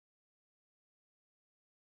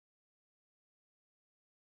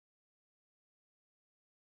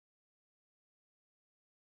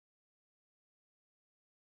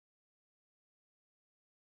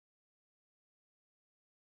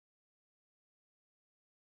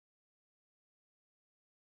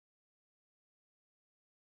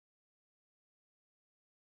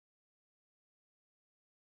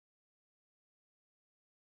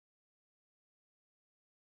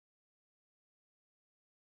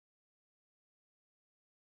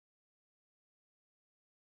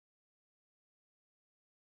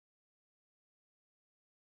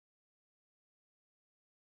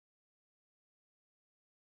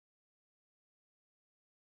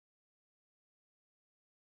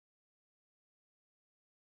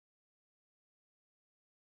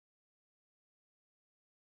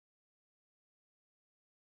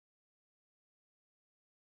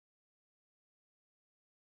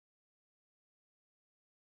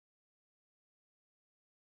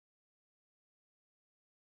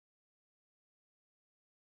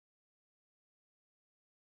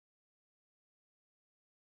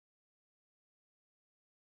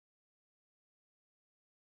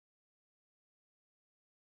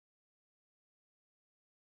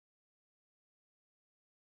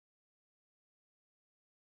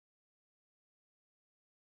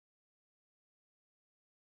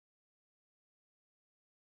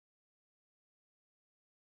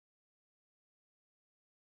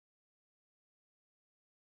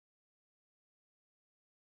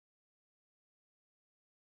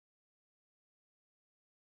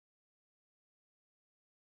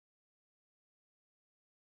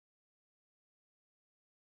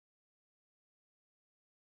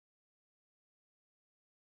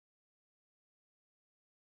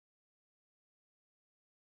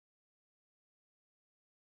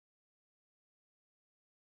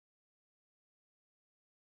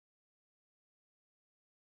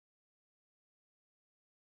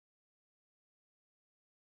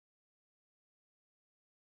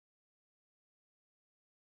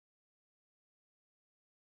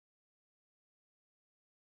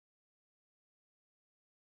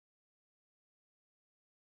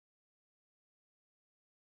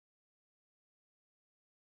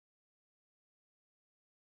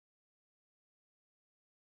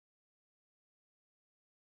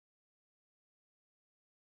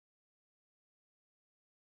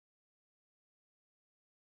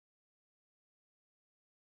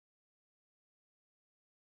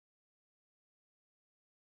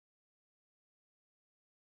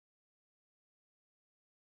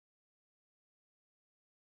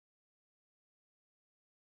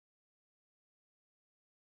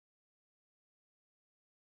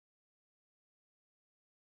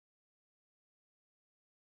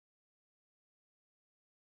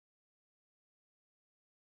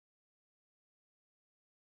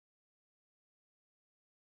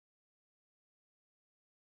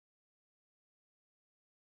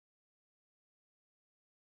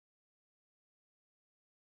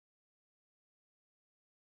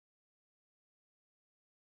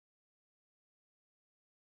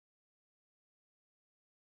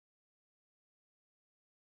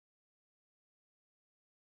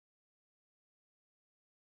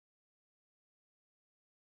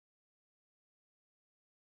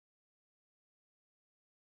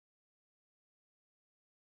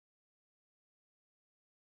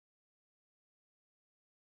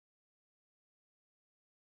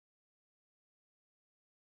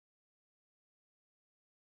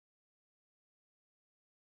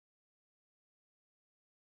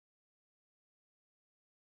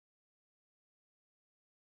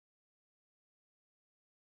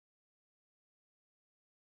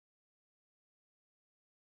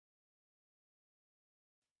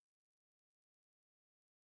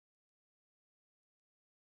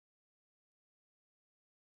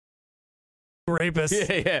rapist.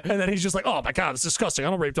 Yeah. And then he's just like, oh my God, it's disgusting. I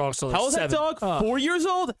don't rape dogs till they're How old is that 7. dog? 4 years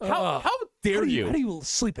old? How dare you? How do you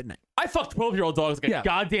sleep at night? I fuck 12-year-old dogs like a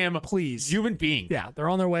goddamn human being. Yeah, they're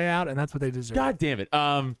on their way out, and that's what they deserve. God damn it.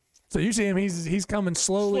 So you see him, he's coming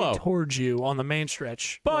slowly towards you on the main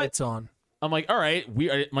stretch. But lights on. I'm like, all right,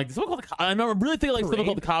 I'm like, someone called the cops. I'm really thinking like someone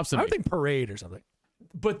called the cops. I would think parade or something.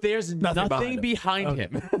 But there's nothing behind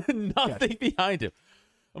him. Nothing behind him.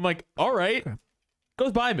 I'm like, all right. Okay.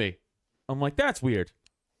 Goes by me. I'm like, that's weird.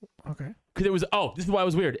 Okay. Because it was, this is why it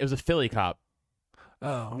was weird. It was a Philly cop.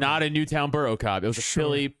 Oh. Okay. Not a Newtown borough cop. It was a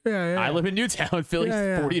Philly. Yeah. I live in Newtown. Philly's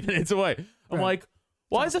 40 minutes away. I'm like,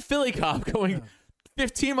 why is a Philly cop going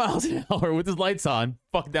 15 miles an hour with his lights on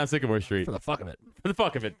fucking down Sycamore Street? For the fuck of it. For the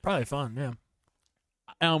fuck of it. Probably fun, yeah.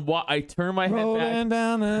 I turn my head back. Rolling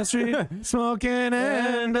down the street, smoking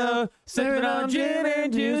and sipping on gin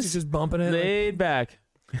and juice. He's just bumping it. Laid back.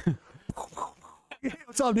 Hey,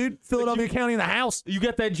 what's up, dude? Philadelphia County in the house. You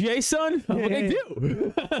got that J, son? I'm like, I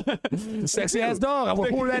do. Sexy ass dog. I will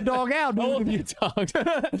pour that dog out, dude. All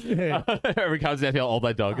that dog. Every cop's that all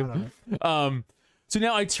that dog. So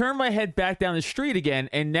now I turn my head back down the street again,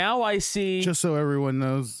 and now I see. Just so everyone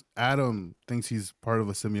knows, Adam thinks he's part of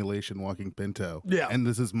a simulation walking Pinto. Yeah. And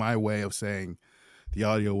this is my way of saying the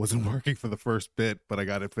audio wasn't working for the first bit, but I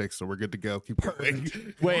got it fixed, so we're good to go. Keep going.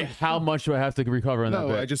 Wait, how much do I have to recover on that No,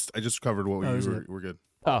 bit? I just covered what we're good.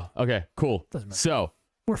 Oh, okay, cool. Doesn't matter. So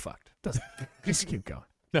We're fucked. Doesn't just keep going.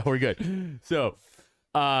 no, we're good. So,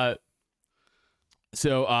 I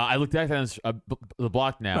looked back down the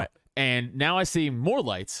block now, Right. and now I see more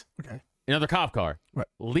lights. Okay. Another cop car, Right.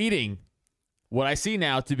 leading what I see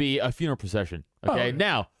now to be a funeral procession. Okay, okay.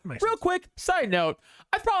 now, Makes real quick, side note,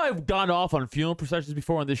 I've probably gone off on funeral processions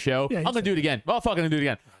before on this show. Yeah, I'm gonna do it again. Well, fuck, I'm gonna do it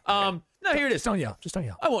again. No, here it is. Just don't yell. Just don't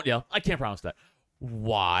yell. I won't yell. I can't promise that.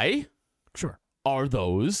 Why Sure. are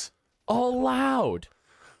those allowed?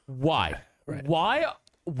 Why? Right. Why?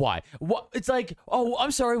 What? It's like, oh,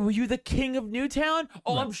 I'm sorry. Were you the king of Newtown?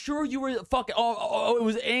 Oh, I'm sure you were fucking. Oh, it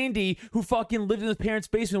was Andy who fucking lived in his parents'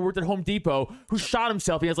 basement and worked at Home Depot who shot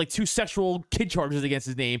himself. He has like 2 sexual kid charges against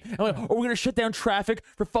his name. I'm like, are we gonna shut down traffic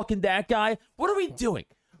for fucking that guy? What are we doing?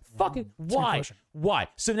 Fucking why? question. Why?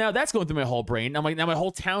 So now that's going through my whole brain. I'm like, now my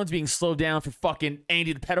whole town's being slowed down for fucking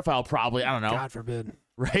Andy the pedophile. Probably. I don't know. God forbid.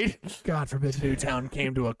 Right? God forbid Newtown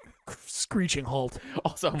came to a screeching halt.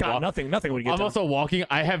 Also, God, nothing would get I'm done. also walking.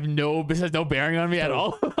 This has no bearing on me at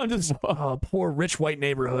all. I'm just. Poor rich white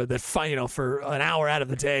neighborhood that for an hour out of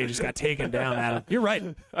the day just got taken down. Adam, you're right.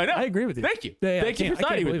 I know. I agree with you. Thank you. Yeah, Thank you for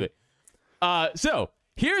siding with me. So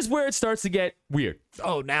here's where it starts to get weird.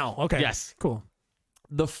 Oh, now okay. Yes. Cool.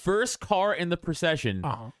 The first car in the procession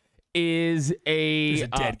is There's a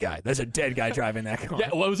dead guy. There's a dead guy driving that car. Yeah,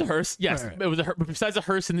 well, it was a hearse. Yes, Right. it was a hearse. Besides the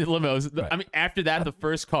hearse and the limos, I mean, after that, the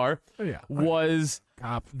first car was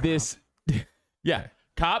Cop. this. Yeah,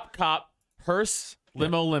 cop, hearse,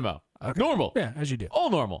 limo. Okay. Normal. Yeah, as you do. All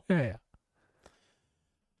normal. Yeah.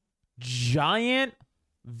 Giant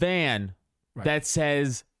van that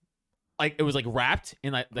says, like, it was like wrapped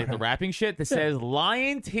in like the wrapping shit that says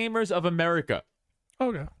Lion Tamers of America.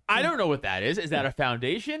 Okay. I don't know what that is. Is that a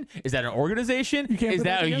foundation? Is that an organization? can't Is put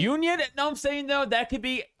that that a together? union? No, I'm saying though that could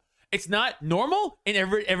be. It's not normal in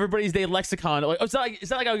everybody's day lexicon. Like it's not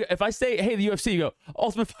like if I say, hey, the UFC, you go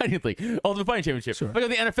Ultimate Fighting League, Ultimate Fighting Championship. Sure. If I go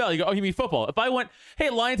to the NFL, you go, oh, you mean football. If I went, hey,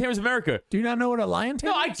 Lion Tamers America. Do you not know what a lion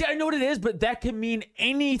tamer No, is? I know what it is, but that can mean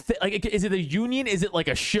anything. Like, is it a union? Is it like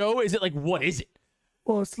a show? Is it like what is it?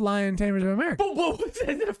 Well, it's Lion Tamers of America. But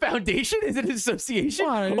is it a foundation? Is it an association?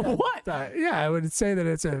 Well, What? Yeah, I would say that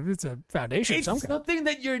it's a foundation. It's of some kind. something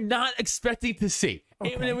that you're not expecting to see.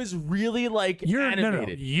 It was really like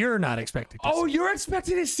animated. You're not expecting to Oh, see. you're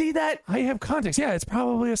expecting to see that? I have context. Yeah, it's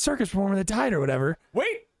probably a circus performer that died or whatever.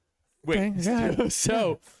 Wait. Okay, yeah.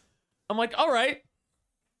 So I'm like, all right.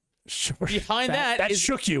 Sure. Behind that is-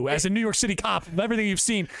 shook you as a New York City cop of everything you've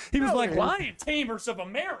seen. He was No, like, it- Lion Tamers of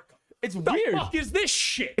America. It's The weird. fuck is this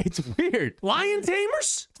shit? It's weird. Lion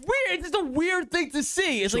Tamers? It's weird. It's just a weird thing to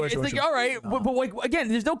see. It's Sure, like, sure, it's like, sure. all right, but like again,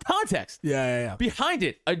 there's no context. Yeah. Behind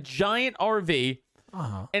it, a giant RV,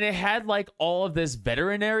 and it had like all of this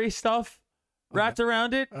veterinary stuff wrapped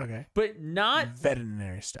around it, Okay. but not.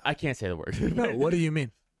 Veterinary stuff. I can't say the word. No, what do you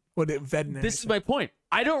mean? Veterinary This is stuff? my point.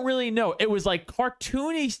 I don't really know. It was like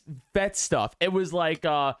cartoony vet stuff. It was like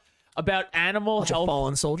about animal Bunch of health.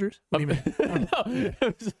 fallen soldiers? What do you mean? No,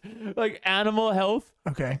 it was like animal health,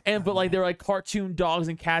 Okay. but like there were like cartoon dogs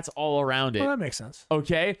and cats all around it. Well, that makes sense.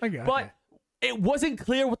 Okay, I got it. but it wasn't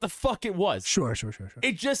clear what the fuck it was. Sure.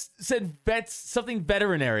 It just said something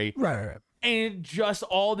veterinary, Right. and just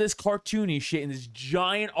all this cartoony shit in this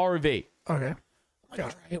giant RV. Okay. Like,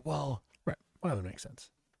 all right, well, Right. Well, that makes sense.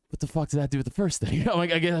 What the fuck does that do with the first thing? I'm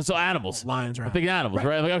like, I guess so. Animals. Lions are I'm thinking animals,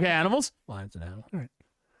 right? I'm like, okay, animals. lions and animals. All right.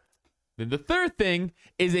 Then the third thing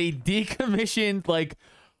is a decommissioned like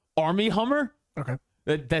army Hummer Okay.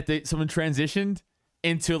 that someone transitioned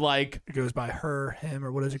into like It goes by her, him,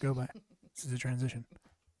 or what does it go by? This is a transition.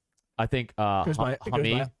 I think It goes by. It goes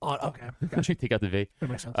Hummy. by okay. Gotcha. Take out the V. That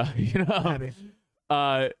makes sense. You know, Happy.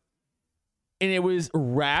 and it was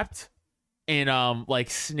wrapped in like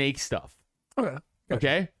snake stuff. Okay. Gotcha.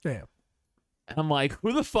 Okay. Yeah. And I'm like,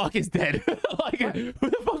 who the fuck is dead? Like, who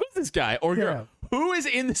the fuck was this guy or girl? Who is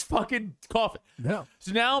in this fucking coffin? No.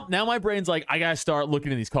 So now my brain's like, I gotta start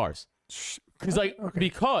looking in these cars. Because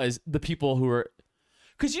because the people who are,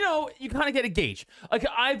 because you kind of get a gauge. Like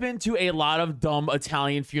I've been to a lot of dumb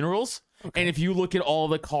Italian funerals, and if you look at all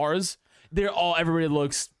the cars, everybody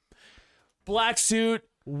looks black suit,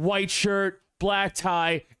 white shirt, black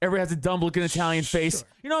tie. Everybody has a dumb looking Italian face.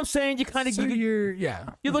 You know what I'm saying? You kind of So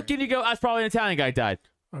you look and you go, that's probably an Italian guy died.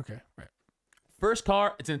 Okay. Right. First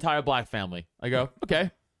car, it's an entire black family. I go, okay,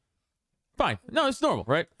 fine. No, it's normal,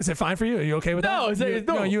 right? Is it fine for you? Are you okay with No, that? it's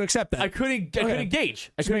No, normal. you accept that. I couldn't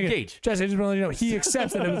gauge. I couldn't gauge. Jesse, I just want to let you know he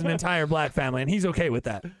accepts that it was an entire black family, and he's okay with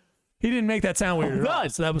that. He didn't make that sound weird at all,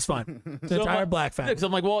 so that was fine. It's an entire black family. Because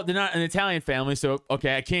I'm like, well, they're not an Italian family, so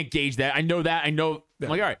okay, I can't gauge that. I know that. I know. Yeah. I'm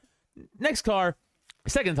like, all right, next car,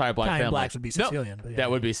 second entire black Italian family. blacks would be Sicilian. Nope, but yeah. that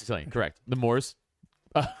would be Sicilian, correct. The Moors.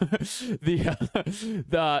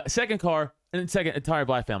 The second car and then second entire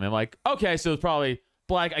black family. I'm like, okay, so it's probably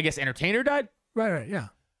black. I guess entertainer died. Right, yeah.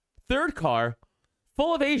 Third car,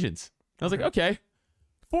 full of Asians. I was like, okay.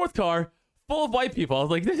 Fourth car, full of white people. I was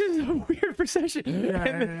like, this is a weird procession.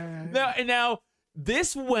 And now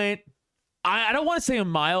this went. I don't want to say a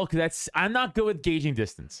mile because I'm not good with gauging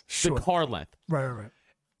distance. Sure. The car length. Right.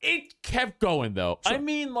 It kept going though. Sure. I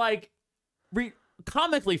mean, like,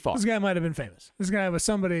 comically far. This guy might have been famous. This guy was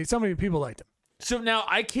somebody people liked him. So now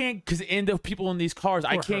I can't, because in the people in these cars,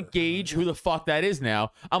 I can't her. gauge who the fuck that is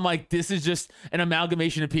now. I'm like, this is just an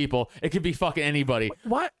amalgamation of people. It could be fucking anybody.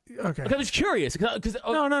 What? Okay. Because I was curious.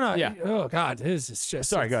 No. Yeah. Oh God, this is just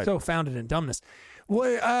Sorry, go ahead. so founded in dumbness.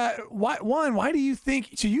 Why do you think?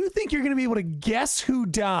 So you think you're going to be able to guess who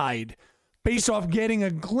died based off getting a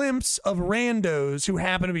glimpse of randos who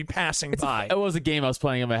happen to be passing by? It was a game I was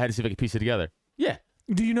playing in my head to see if I could piece it together. Yeah.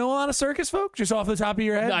 Do you know a lot of circus folk just off the top of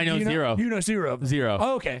your head? No, I know zero. You know zero. Zero.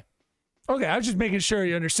 Oh, okay. I was just making sure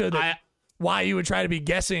you understood that why you would try to be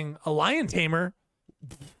guessing a lion tamer.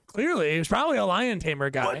 Clearly, it was probably a lion tamer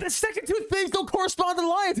guy. But the second two things don't correspond to the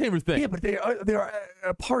lion tamer thing. Yeah, but they are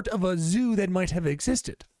a part of a zoo that might have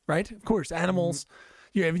existed, right? Of course, animals.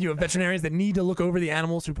 You have veterinarians that need to look over the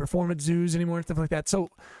animals who perform at zoos anymore and stuff like that. So,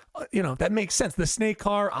 that makes sense. The snake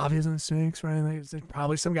car, obviously snakes, right? There's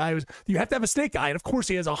probably some guy you have to have a snake guy, and of course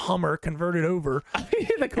he has a Hummer converted over.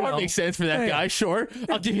 The car makes sense for that guy. Sure,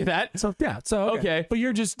 I'll give you that. So okay. But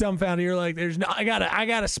you're just dumbfounded. You're like, I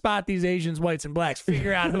gotta spot these Asians, whites, and blacks.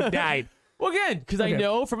 Figure out who died. Well, again, because I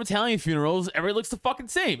know from Italian funerals, everybody looks the fucking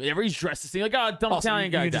same. Everybody's dressed the same. Like, oh, dumb Also,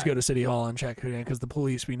 Italian you guy could just died. go to City Hall and check who did, because the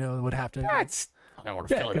police we know would have to. That's. I don't want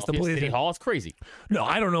to Yeah, Philly. 'cause the police City are- Hall. It's crazy. No,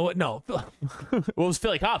 I don't know what. No. Well, it was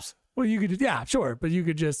Philly cops. Well, you could, yeah, sure, but you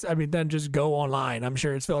could just, then just go online. I'm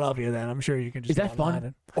sure it's Philadelphia. Then I'm sure you can just. Is that go online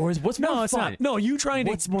fun? Or is what's more No, it's fun? not. No, you trying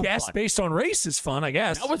What's to more guess fun? based on race is fun, I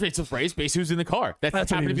guess. I was based off race, based who's in the car. That's what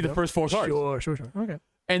happened to he be the was first four cars. Sure. Okay.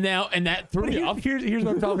 And that threw me off. Here's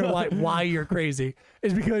what I'm talking about. Why you're crazy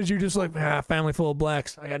is because you're just like family full of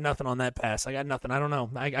blacks. I got nothing on that pass. I got nothing. I don't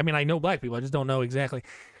know. I mean, I know black people. I just don't know exactly.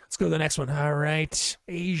 Let's go to the next one. All right,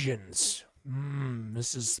 Asians.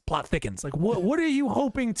 This is plot thickens. Like, what are you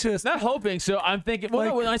hoping to? Not hoping. So I'm thinking. Well,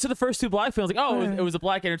 no, when I saw the first two black films, like, oh, it was a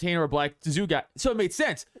black entertainer or a black zoo guy. So it made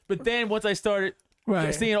sense. But then once I started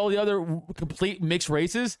seeing all the other complete mixed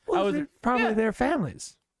races, I was probably their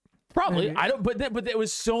families. Probably. Maybe. I don't. But there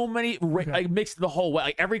was so many like mixed the whole way.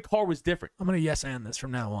 Like every car was different. I'm gonna yes and this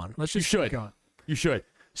from now on. Let's just You keep should. going. You should.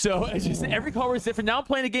 So it's just every car was different. Now I'm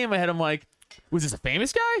playing a game in my head. I'm like, was this a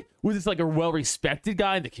famous guy? Was this like a well-respected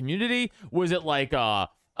guy in the community? Was it like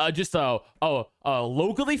just a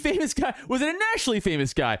locally famous guy? Was it a nationally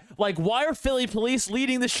famous guy? Like, why are Philly police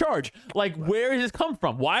leading this charge? Like, where does this come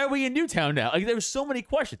from? Why are we in Newtown now? Like, there's so many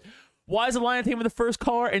questions. Why is the lion tamer the first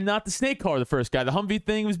car and not the snake car the first guy? The Humvee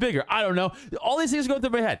thing was bigger. I don't know. All these things go through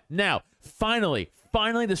my head. Now, finally,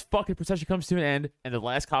 this fucking procession comes to an end, and the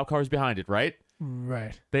last cop car is behind it, right?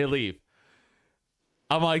 Right. They leave.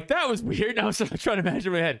 I'm like, that was weird. Now I'm trying to imagine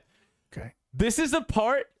in my head. Okay. This is the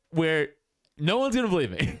part where no one's gonna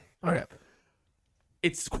believe me. All right.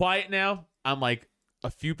 It's quiet now. I'm like a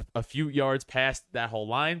few yards past that whole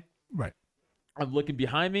line. Right. I'm looking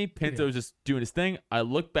behind me. Pinto's just doing his thing. I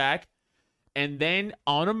look back, and then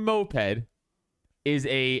on a moped is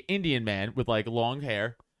a Indian man with like long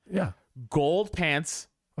hair, Yeah. gold pants,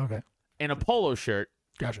 Okay. and a polo shirt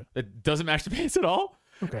Gotcha. that doesn't match the pants at all.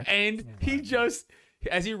 Okay. And he just,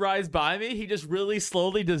 as he rides by me, he just really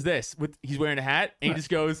slowly does this. He's wearing a hat, and he just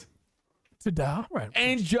goes, Ta-da. Right.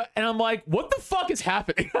 and I'm like, what the fuck is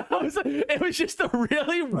happening? It was just a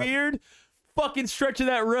really weird fucking stretch of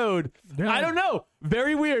that road. Yeah. I don't know.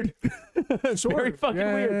 Very weird. Very fucking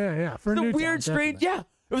weird. Yeah. For It's a Newtown, weird, strange. definitely. Yeah,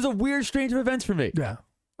 it was a weird, strange of events for me. Yeah.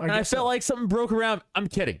 And I guess felt so. like something broke around. I'm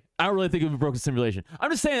kidding. I don't really think it was a broken simulation. I'm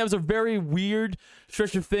just saying that was a very weird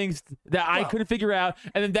stretch of things that I couldn't figure out.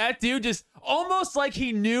 And then that dude just almost like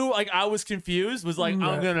he knew like I was confused, was like,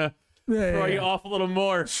 I'm gonna throw you off a little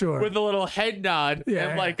more Sure. with a little head nod.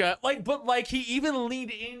 Yeah, And but like he even leaned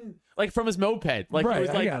in like from his moped. Like Right, it was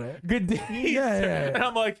I like got it. good day. Yeah. And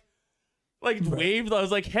I'm like waved. I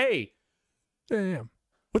was like, hey, Yeah.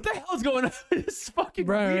 what the hell is going on? It's fucking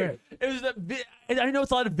Right, weird. It was I know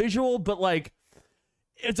it's a lot of visual, but like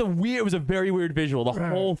it was a very weird visual. The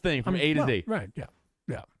Right. whole thing from A to Z. Right. Yeah.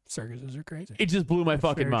 Yeah. Circuses are crazy. It just blew my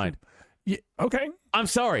fucking very mind. Yeah. Okay. I'm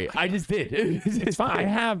sorry. I just did. It's fine. I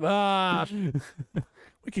have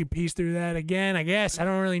we could piece through that again, I guess. I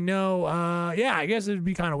don't really know. Yeah, I guess it'd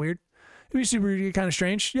be kind of weird. It'd be super kind of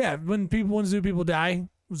strange. Yeah, when zoo people die.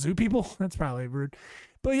 Zoo people? That's probably rude.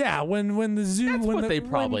 But yeah, when the zoo That's when what the, they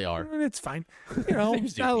probably when- are. It's fine. You know, They're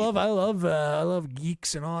zoo I love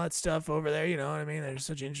geeks and all that stuff over there, you know what I mean? They're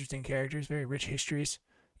such interesting characters, very rich histories.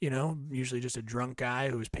 You know, usually just a drunk guy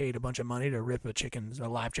who was paid a bunch of money to rip a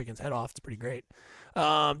live chicken's head off. It's pretty great.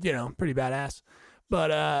 You know, pretty badass.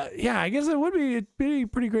 But yeah, I guess it'd be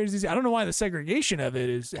pretty great to see. I don't know why the segregation of it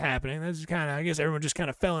is happening. That's kind of, I guess everyone just kind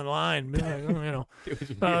of fell in line. Like, oh, you know,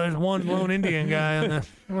 there's one lone Indian guy on his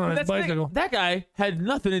That's the thing. bicycle. That guy had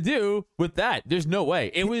nothing to do with that. There's no way.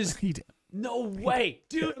 It was He did. no way,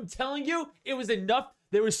 dude. I'm telling you, it was enough.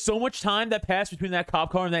 There was so much time that passed between that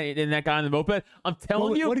cop car and that guy on the moped. I'm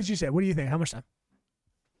telling you. What did you say? What do you think? How much time?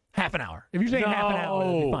 Half an hour. If you're saying half an hour,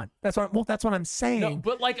 that'd be No. fine. That's what I'm saying. No,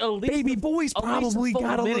 but like at least Baby boy's at least a probably full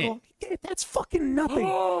got a minute. little. Yeah, that's fucking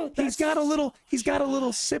nothing. He's got a little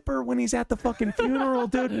sipper when he's at the fucking funeral,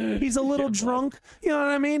 dude. He's a little drunk. You know what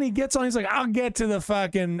I mean? He gets on. He's like, I'll get to the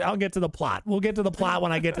plot. We'll get to the plot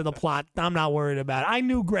when I get to the plot. I'm not worried about it. I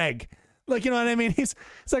knew Greg. Like, you know what I mean? It's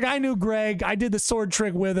like, I knew Greg. I did the sword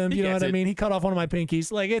trick with him. You know what I mean? He cut off one of my pinkies.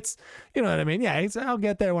 Like, it's, you know what I mean? Yeah, I'll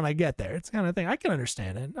get there when I get there. It's the kind of thing. I can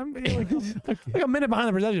understand it. I'm like a minute behind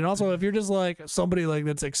the procession. Also, if you're just like somebody like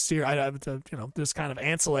that's exterior, you know, this kind of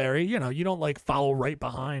ancillary, you know, you don't like follow right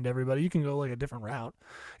behind everybody. You can go like a different route,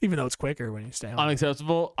 even though it's quicker when you stay on.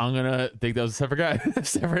 Unacceptable. I'm gonna think that was a separate guy,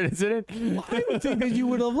 separate incident. I would think that you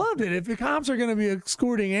would have loved it. If the cops are going to be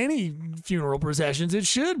escorting any funeral processions, it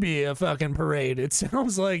should be a fucking parade. It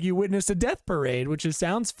sounds like you witnessed a death parade, which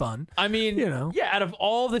sounds fun. I mean, You know. yeah. Out of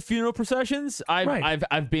all the funeral processions, Right.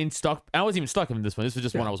 I've been stuck. I wasn't even stuck in this one. This was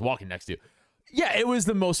just one I was walking next to. Yeah, it was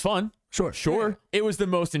the most fun. Sure. It was the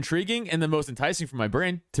most intriguing and the most enticing for my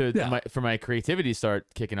brain for my creativity to start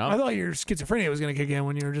kicking up. I thought your schizophrenia was going to kick in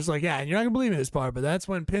when you were just like, yeah, and you're not going to believe me this part, but that's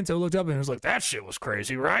when Pinto looked up and was like, that shit was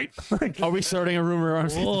crazy, right? Like, Are we starting a rumor I'm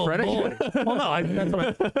oh, schizophrenic? boy. Well, no, that's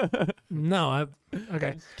what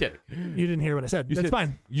okay. Kidding. You didn't hear what I said. That's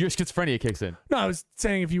fine. Your schizophrenia kicks in. No, I was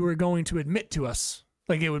saying if you were going to admit to us,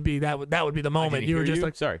 like it would be that would be the moment didn't you were hear just you.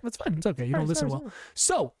 like, Sorry. that's fine, it's okay, you don't listen sorry, well.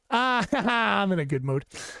 So, I'm in a good mood.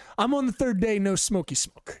 I'm on the third day, no smoky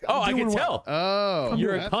smoke. I'm Oh, I doing can well. tell. Oh,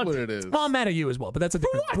 You're a that's cunt. what it is. Well, I'm mad at you as well, but that's a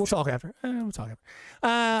different. We'll talk after.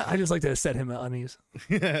 I just like to set him at unease.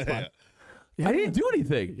 Yeah. Yeah, I didn't do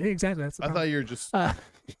anything. Yeah, exactly. That's the I problem. thought you were just. I'm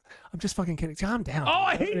just fucking kidding. Calm down. Oh,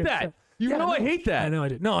 I hate that. You Yeah, know I no. hate that. I know I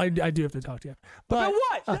did. No, I do have to talk to you. But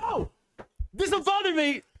But what? No. This will bother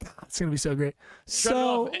me. it's gonna be so great. Shut it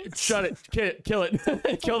off. Shut it. Kill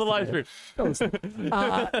it. Kill the live stream.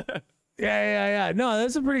 Yeah. No,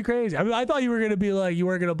 that's a pretty crazy. I mean, I thought you were gonna be like, you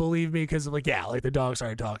weren't gonna believe me because like, yeah, like the dog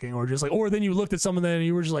started talking, or just like, or then you looked at someone and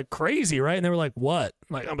you were just like crazy, right? And they were like, what?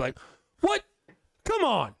 Like, I'm like, what? Come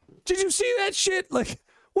on, did you see that shit? Like,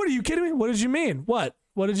 what are you kidding me? What did you mean? What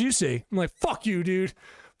did you see? I'm like, fuck you, dude.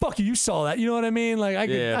 Fuck you. You saw that. You know what I mean? Like,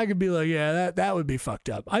 I could be like, yeah, that would be fucked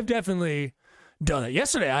up. I've definitely done it.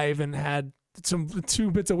 Yesterday, I even had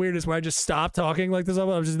two bits of weirdness where I just stopped talking like this. I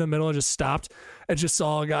was just in the middle. I just stopped and just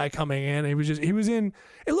saw a guy coming in. And he was in.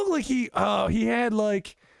 It looked like he had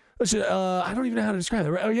like I don't even know how to describe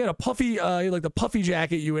it. Oh, you had a puffy, like the puffy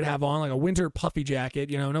jacket you would have on, like a winter puffy jacket,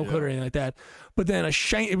 no hood or anything like that. But then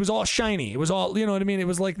it was all shiny. It was all, you know what I mean? It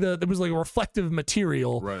was like a reflective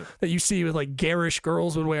material that you see with like garish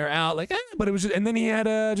girls would wear out. Like, but it was just, and then he had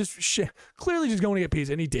clearly just going to get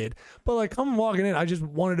pizza, and he did. But like, come walking in, I just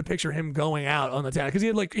wanted to picture him going out on the town because he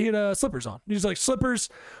had slippers on. He was like slippers,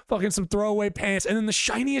 fucking some throwaway pants, and then the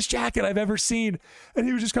shiniest jacket I've ever seen. And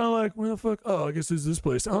he was just kind of like, where the fuck? Oh, I guess this is this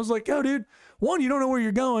place. And I was like, yo, dude, one, you don't know where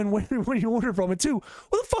you're going when you order from, and two,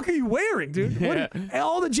 what the fuck are you wearing, dude? Yeah.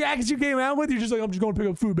 All the jackets you came out with, you're just like, I'm just going to pick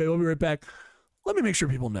up food, babe. I'll be right back. Let me make sure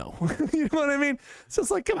people know. You know what I mean? So it's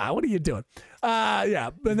like, come on, what are you doing? Yeah.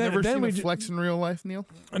 But Never seen a flex in real life, Neil?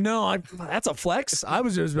 No, that's a flex. I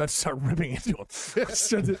was just about to start ripping into him.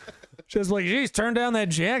 Just like, geez, turn down that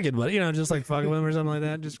jacket, but just like fucking with him or something like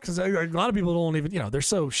that. Just because a lot of people don't even, they're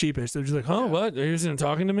so sheepish. They're just like, oh, what? Are you just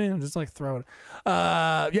talking to me? I'm just like, throw it.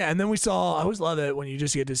 Yeah. And then I always love it when you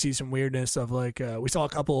just get to see some weirdness of like, we saw a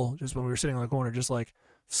couple just when we were sitting on the corner, just like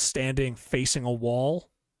standing facing a wall.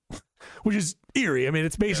 Which is eerie. I mean,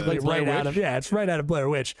 it's basically it's right out of Blair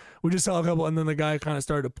Witch. We just saw a couple, and then the guy kind of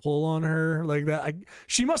started to pull on her like that.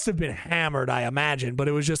 She must have been hammered, I imagine, but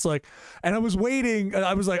it was just like, and I was waiting.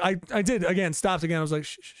 I was like, I did again, stopped again. I was like,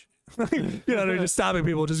 shh, shh. They're just stopping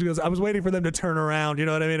people just because I was waiting for them to turn around. You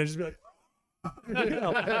know what I mean? And just be like,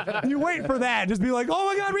 you wait for that. Just be like, oh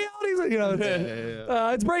my God, reality's,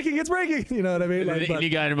 it's breaking. It's breaking. You know what I mean? Like, the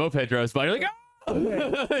guy in a moped drives by. You're like,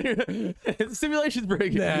 the simulation's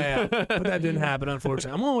breaking. Yeah. But that didn't happen,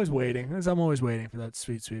 unfortunately. I'm always waiting for that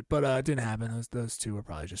sweet. But it didn't happen. Those two were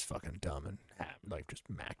probably just fucking dumb and just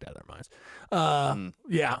macked out of their minds.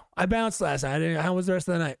 Yeah. I bounced last night. How was the rest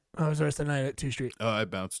of the night? How was the rest of the night at 2 Street? Oh, I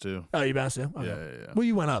bounced too. Oh, you bounced too? Okay. Yeah. Well,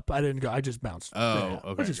 you went up. I didn't go. I just bounced. Oh,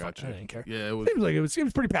 okay. Which is Gotcha. fine. I didn't care. Yeah, it was It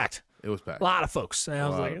was pretty packed. It was packed. A lot of folks. And I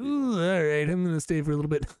was like, of ooh, all right, I'm going to stay for a little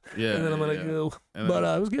bit. Yeah. And then I'm going to go. But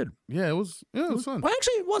it was good. Yeah, it was fun. Well,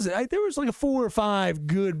 actually, it wasn't. There was like 4 or 5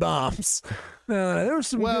 good bombs. There was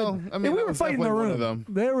some good. I mean, we that were was fighting the definitely one room. of them.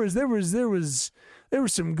 There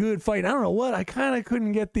was some good fighting. I don't know what. I kind of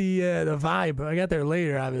couldn't get the vibe. I got there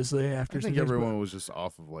later, obviously. After I think everyone was just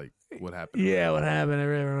off of like what happened. Yeah, what happened?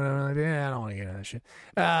 Everyone was like, yeah, I don't want to get into that shit.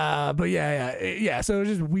 But yeah. So it was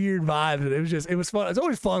just weird vibes. It was fun. It's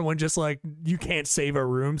always fun when just like you can't save a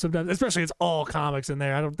room sometimes, especially it's all comics in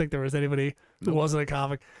there. I don't think there was anybody who wasn't a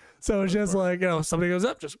comic. So it's just like somebody goes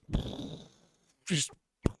up, just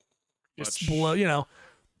blow,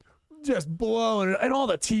 just blowing it, and all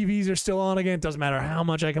the TVs are still on again. It doesn't matter how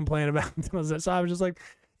much I complain about it. So I was just like,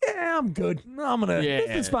 yeah, I'm good. This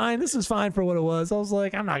is fine. This is fine for what it was. I was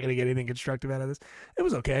like, I'm not gonna get anything constructive out of this. It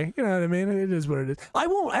was okay. You know what I mean? It is what it is. I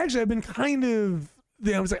won't actually. I've been kind of.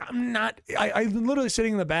 I was like, I'm not. I'm literally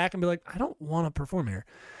sitting in the back and be like, I don't want to perform here.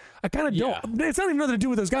 I kind of don't. It's not even nothing to do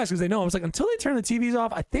with those guys because they know. I was like, until they turn the TVs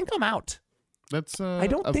off, I think I'm out. That's. I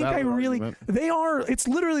don't think I really. Argument. They are. It's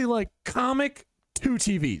literally like comic 2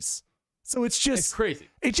 TVs. So it's crazy.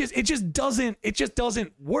 It just doesn't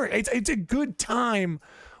work. It's a good time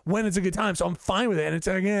when it's a good time. So I'm fine with it. And it's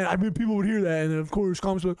again, I mean, people would hear that, and of course,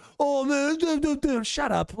 comments like, "Oh man,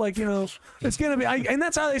 shut up!" Like it's gonna be. And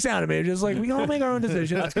that's how they sound to me. Just like we all make our own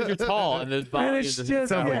decisions. That's because you're tall and there's body. And it's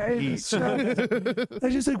just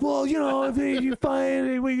like, well, if you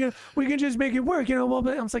find we can just make it work. Well,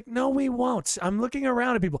 but I was like, no, we won't. I'm looking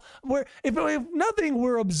around at people. If nothing,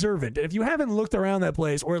 we're observant. If you haven't looked around that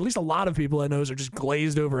place, or at least a lot of people I know are just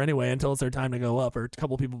glazed over anyway until it's their time to go up, or a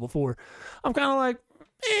couple people before. I'm kind of like,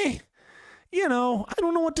 I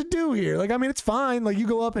don't know what to do here. Like, I mean, it's fine. Like, you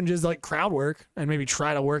go up and just like crowd work and maybe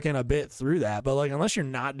try to work in a bit through that. But like, unless you're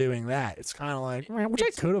not doing that, it's kind of like, which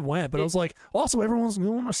I could have went, but I was like, also everyone's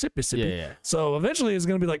going to sippy. Yeah. So eventually it's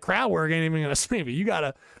going to be like crowd work ain't even going to save you. You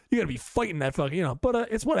gotta be fighting that fucking, but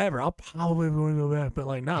it's whatever. I'll probably going to go back, but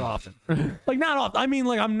like not often. Like not often. I mean,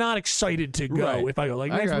 like I'm not excited to go if I go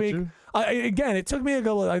like next week. Again, it took me a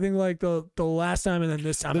couple. I think like the last time and then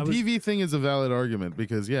this time. The TV thing is a valid argument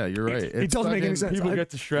because you're right. It doesn't make any sense. People get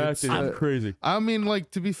distracted. It's crazy. I mean,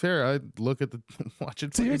 like to be fair, I look at watch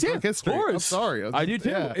it. History. Of course, I'm sorry. I do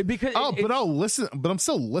too. Because but I'll listen. But I'm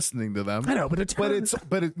still listening to them. I know,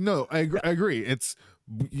 no, I agree. It's.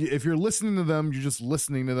 If you're listening to them, you're just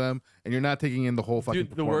listening to them, and you're not taking in the whole fucking.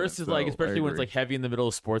 Dude, the worst is like, especially when it's like heavy in the middle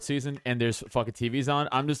of sports season and there's fucking TVs on.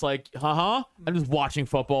 I'm just like, I'm just watching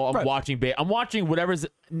football. I'm watching whatever's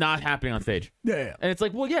not happening on stage. Yeah. And it's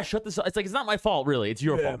like, well, yeah, shut this off. It's like, it's not my fault, really. It's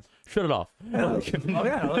your Yeah. fault. Shut it off. Oh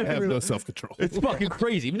yeah. I have no self-control. It's fucking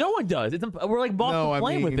crazy. No one does. We're like No, I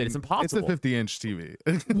playing with mean, it. It's impossible. It's a 50-inch TV.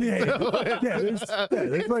 There's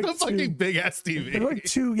like It's a fucking big-ass TV. There's like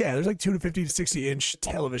there's like 2 to 50 to 60-inch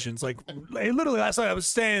televisions. Like literally last night I was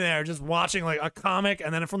standing there just watching like a comic,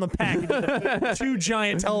 and then from the back, 2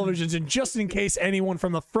 giant televisions, and just in case anyone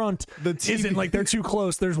from the front isn't like they're too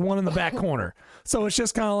close, there's one in the back corner. So it's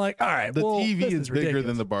just kind of like, all right, The well, TV this is bigger ridiculous.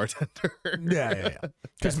 than the bartender. Yeah.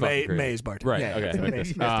 Because fucking crazy. May's bartender. Right. Yeah, Okay.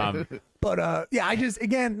 May's. But yeah, I just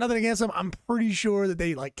again nothing against them. I'm pretty sure that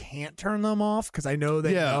they like can't turn them off because I know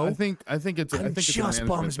they know. I think it's. I And think it it's a just management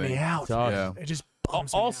bums thing. me out. Yeah. It just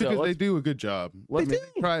bums me Also, out. Because they let's- do a good job. They do.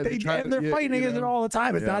 And they're fighting against it all the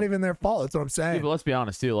time. It's Yeah. not even their fault. That's what I'm Yeah, saying. but let's be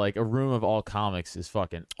honest, too. Like, a room of all comics is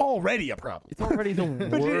fucking... Already a problem. It's already the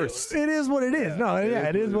But worst. it is what it is. No, yeah,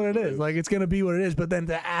 it is what it is. Like, it's going to be what it is. But then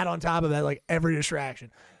to add on top of that, like, every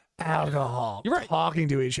distraction, alcohol, You're right. talking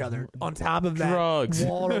to each other, on top of that, Drugs.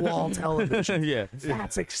 wall-to-wall television. Yeah.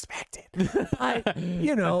 That's expected. For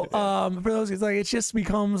those, it's like, it just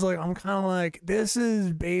becomes like, I'm kind of like, this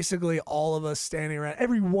is basically all of us standing around.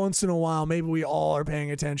 Every once in a while, maybe we all are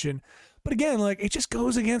paying attention. But again, like, it just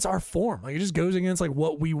goes against our form. Like, it just goes against, like,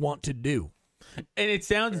 what we want to do. And it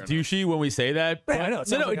sounds douchey when we say that. Yeah, I know, it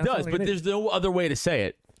sounds like- it it does, sounds like but it there's no other way to say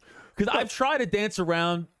it. Because I've tried to dance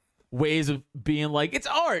around ways of being like, it's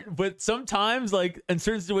art, but sometimes, like, in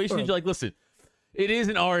certain situations, you're like, listen, it is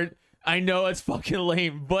an art. I know it's fucking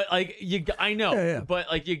lame, but like I know, Yeah. but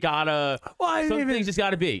like you gotta. Well, I some even- things just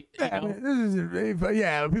gotta be. You Yeah, I know? mean, this is, but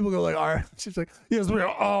yeah, people go like, "All right," it's just like, "Yes, we are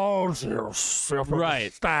all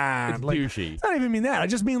Right. stand." It's Like, douchey. I don't even mean that. I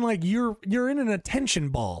just mean like you're in an attention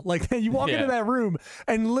ball. Like you walk Yeah. into that room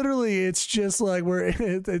and literally it's just like we're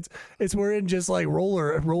in just like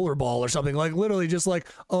roller ball or something. Like literally just like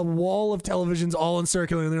a wall of televisions all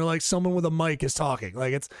encirculating. And they're like someone with a mic is talking.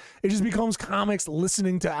 Like it just becomes comics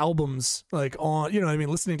listening to albums like on, you know what I mean,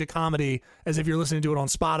 listening to comedy as if you're listening to it on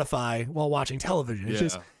Spotify while watching television. It's Yeah.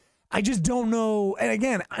 just I just don't know. And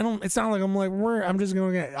again, it's not like I'm just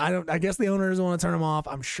going to I guess the owner doesn't want to turn them off.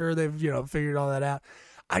 I'm sure they've, figured all that out.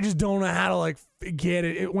 I just don't know how to like get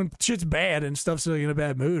it when shit's bad and stuff's like in a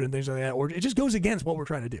bad mood and things like that. Or it just goes against what we're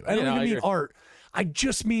trying to do. I don't I even mean agree. art. I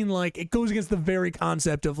just mean like it goes against the very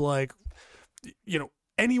concept of like,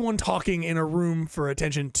 anyone talking in a room for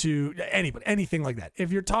attention to anybody, anything like that.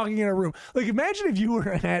 If you're talking in a room, like imagine if you were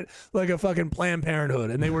at like a fucking Planned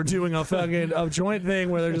Parenthood and they were doing a fucking a joint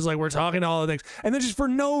thing where they're just like, we're talking to all the things. And then just for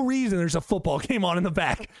no reason, there's a football game on in the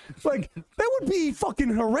back. Like that would be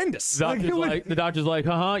fucking horrendous. The doctor's like,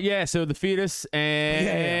 yeah. So the fetus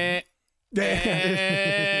and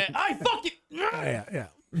I fucking. Yeah.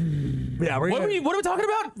 Yeah, What are we talking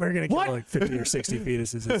about? We're gonna kill What? like 50 or 60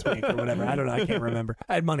 fetuses this week or whatever. I don't know. I can't remember.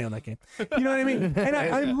 I had money on that game. You know what I mean?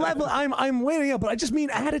 And I'm weighing up, but I just mean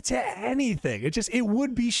add it to anything. It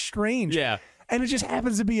would be strange. Yeah. And it just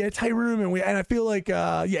happens to be a tight room, and I feel like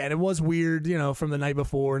and it was weird, from the night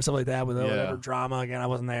before and stuff like that with whatever drama. Again, I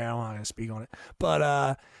wasn't there. I'm not gonna speak on it,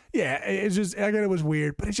 but it's just again it was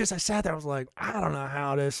weird. But it's just I sat there, I was like, I don't know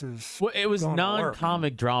how this is. Well, it was gonna work.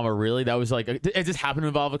 non-comic drama, really. That was like, it just happened to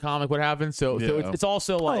involve a comic. What happened? So it's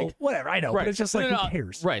also like, Whatever, I know, right. but it's just like No, who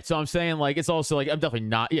cares? Right. So I'm saying like it's also like I'm definitely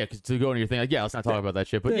not. Yeah, because to go into your thing, like let's not talk about that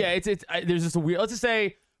shit. But there's just a weird. Let's just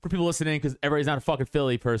say. For people listening, because everybody's not a fucking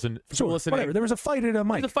Philly person. For people listening, Whatever. There was a fight at a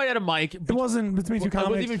mic. there's a fight at a mic. It wasn't between two It wasn't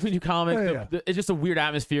comics. even between two comics. Yeah. It's just a weird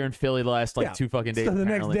atmosphere in Philly the last like 2 fucking days. So the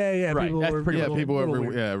next apparently. day, right. people That's were pretty Yeah, much- people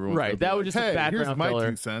weird. everyone. Right, that was just a hey, background here's my filler.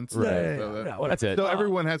 2 cents. Right. Yeah, So that- whatever. That's it. So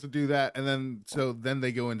everyone has to do that, and then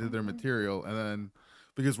they go into their material, and then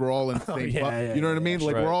because we're all in the same, you know what I mean?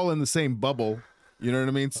 Like Right. we're all in the same bubble. You know what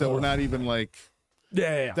I mean? So we're not even like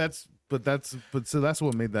Yeah. so that's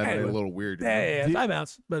what made that Anyway. a little weird. Yeah. I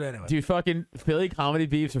bounce. But anyway. Dude, fucking Philly comedy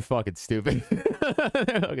beefs are fucking stupid. They're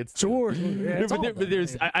fucking stupid. Sure. Yeah, it's all But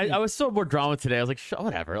there's, I was so more drama today. I was like,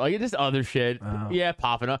 whatever. Like, it's just other shit. Yeah,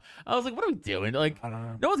 popping up. I was like, what are we doing? Like, I don't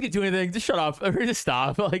know. no one's gonna do anything. Just shut up. Or just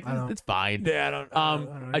stop. Like, it's fine. Yeah, I don't.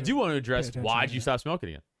 I do want to address attention why to did you stop smoking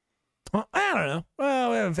again? Well, I don't know.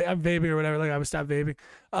 Well, I'm vaping or whatever. Like I would stop vaping.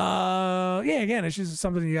 Yeah. Again, it's just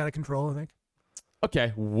something you got to control. I think.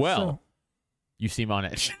 Okay, well, So- you seem on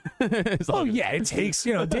edge. It's all Oh good. yeah, it takes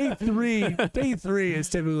day three. Day 3 is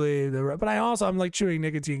typically but I'm like chewing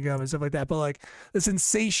nicotine gum and stuff like that. But like the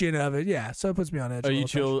sensation of it, yeah. So it puts me on edge. Are a you little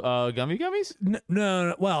chill gummies?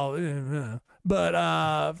 No. Well,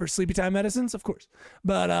 but for sleepy time medicines, of course.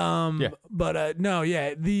 But no,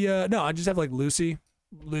 yeah. No, I just have like Lucy.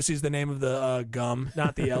 Lucy's the name of the gum,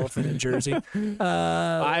 not the elephant in Jersey.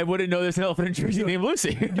 I wouldn't know there's an elephant in Jersey named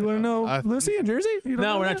Lucy. You want to know Lucy in Jersey? You don't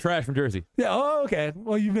No, know we're that? not trash from Jersey. Yeah. Oh, okay.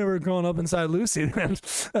 Well, you've never gone up inside Lucy then,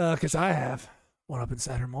 because I have. Went up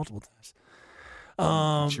inside her multiple times.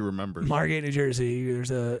 She remembers. Margate, New Jersey.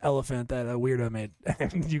 There's a elephant that a weirdo made,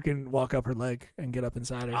 and you can walk up her leg and get up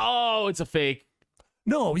inside her. Oh, it's a fake.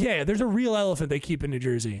 No, yeah, there's a real elephant they keep in New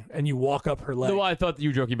Jersey, and you walk up her leg. No, I thought that you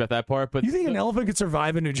were joking about that part, but You think an elephant could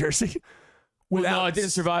survive in New Jersey? well, no, it didn't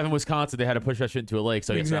survive in Wisconsin. They had to push that shit into a lake,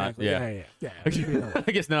 so I guess Exactly. not. Yeah. Yeah.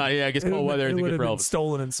 I guess not. Yeah, I guess cold weather It is would good have for been elephants.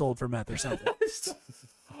 stolen and sold for meth or something.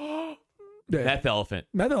 Yeah. Meth elephant.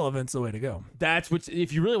 Meth elephant's the way to go. That's what.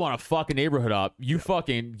 If you really want to fuck a neighborhood up, you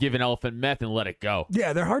fucking give an elephant meth and let it go.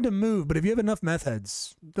 Yeah, they're hard to move, but if you have enough meth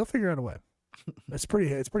heads, they'll figure out a way. It's pretty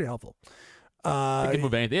helpful. They can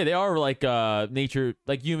move anything. Yeah, they are like nature,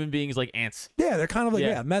 like human beings, like ants. Yeah, they're kind of like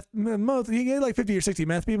Yeah. meth. You get like 50 or 60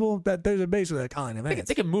 meth people. That they're basically a colony of ants.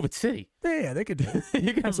 They can move a city. Yeah, they could do it.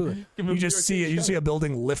 You can- Absolutely. you can You move just New see York it. You just see a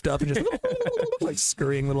building lift up and just like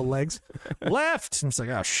scurrying little legs. Left. And it's like,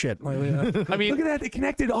 oh shit. Like, I mean- look at that. They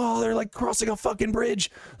connected. Oh, they're like crossing a fucking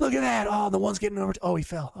bridge. Look at that. Oh, the one's getting over. Oh, he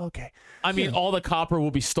fell. Okay. I mean, all the copper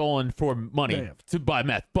will be stolen for money Yeah. to buy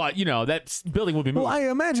meth, but you know that building will be moved. Well, I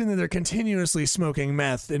imagine that they're continuously smoking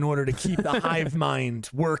meth in order to keep the hive mind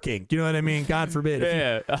working. You know what I mean? God forbid.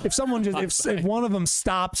 If someone just if one of them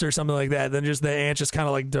stops or something like that, then just the ant just kind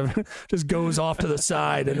of like just goes off to the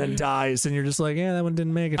side and then dies, and you're just like, yeah, that one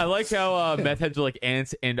didn't make it. I like how meth heads are like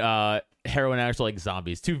ants and heroin addicts are like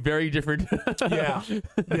zombies. Two very different. yeah,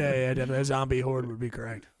 definitely. A zombie horde would be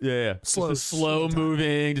correct. Yeah. Slow- Just a slow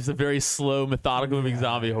moving, just a very slow, methodical moving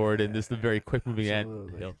zombie horde, and just a very quick moving ant.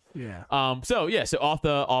 Absolutely. Yeah. So off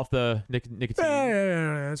the nicotine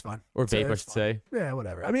Yeah, that's fine. or vape, I It's should fine. say. Yeah,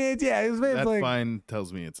 whatever. I mean, it's That like fine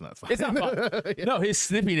tells me it's not fine. It's not fun. No, his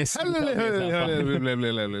snippiness. tells me it's not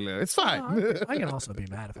fun. It's fine. I can also be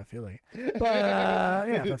mad if I feel like it. But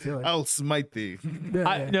yeah, if I feel like I'll smite thee.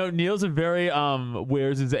 yeah. Neil's a very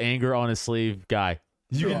wears his anger on his sleeve guy.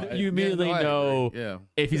 You immediately I know agree. Yeah.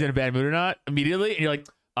 if he's in a bad mood or not immediately, and you're like,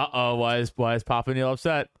 why is Papa Neil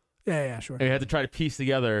upset? Yeah, sure. And you have to try to piece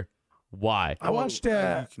together why. I watched You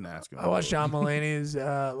can ask him. I watched John Mulaney's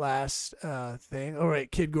last thing. Oh,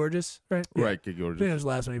 right, Kid Gorgeous, right? Yeah. Right, Kid I think it Gorgeous. was the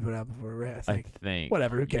last one he put out before, right? I I think. think.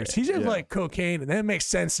 Whatever, who cares? He did Yeah. like cocaine, and then it makes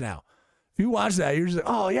sense now. If you watch that, you're just like,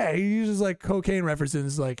 oh yeah, he uses like cocaine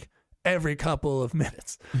references like every couple of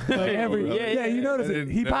minutes. Like every Yeah, you notice I it.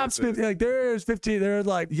 didn't He pops notice it. 50, like there's 15, there's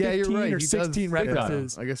like 15 Yeah, you're right. or He 16 does.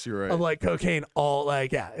 references I guess you're right. of like cocaine all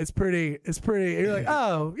like it's pretty you're like,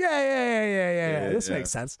 oh yeah. This yeah. makes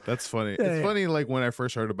sense. That's funny. Yeah, It's yeah. funny. Like when I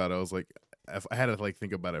first heard about it, I was like, I had to like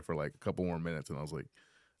think about it for like a couple more minutes, and I was like,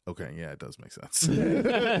 okay, yeah, it does make sense.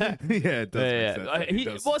 yeah, it does make sense. It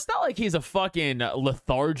does. Well, it's not like he's a fucking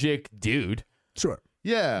lethargic dude. Sure.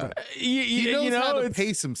 Yeah, he knows you know, how to it's-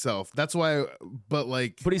 pace himself. That's why. But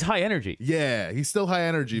like, but he's high energy. yeah, he's still high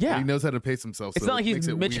energy, Yeah. but he knows how to pace himself. It's so not like it makes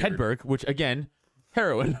he's it Mitch weird. Hedberg, which again,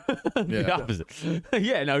 heroin. The Yeah. opposite.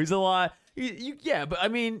 Yeah, no, he's a lot. Yeah, but I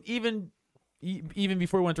mean, even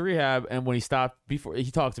before he went to rehab and when he stopped, before he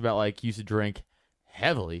talked about like he used to drink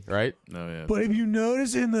heavily, right? No, yeah. But if you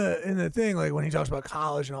notice in the thing, like when he talks about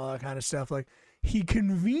college and all that kind of stuff, like he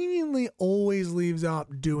conveniently always leaves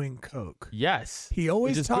out doing coke. Yes. He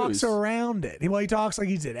always just talks booze. around it. He talks like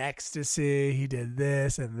he did ecstasy, he did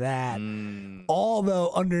this and that.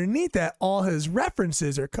 Although underneath that, all his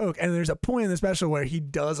references are coke. And there's a point in the special where he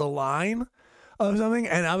does a line of something,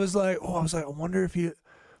 and I was like, I wonder if he.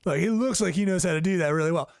 Like he looks like he knows how to do that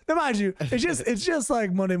really well. Now, mind you, it's just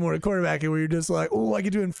like Monday morning quarterbacking where you're just like, oh, I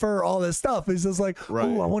get to infer all this stuff. It's just like, Right.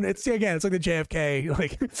 oh, I wonder. It's like the JFK,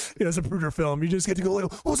 like Zapruder film. You just get to go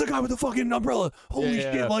like, who's the guy with the fucking umbrella? Holy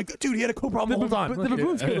Yeah. shit! Like, dude, he had a coke problem the whole time. The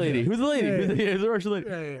Babushka lady. Who's the lady? Yeah. Who's the Russian lady?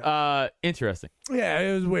 Yeah. Interesting. Yeah,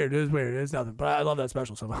 it was weird. It's nothing, but I love that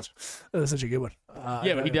special so much. It was such a good one.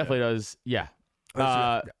 Yeah, but he definitely does. Yeah.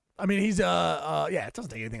 I mean, he's yeah. It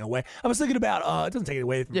doesn't take anything away. I was thinking about it doesn't take it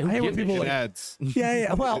away from. Yeah, who I hate when gives a people It like, adds.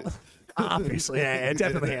 yeah. Well, obviously, yeah, it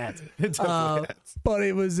definitely adds. It definitely adds. But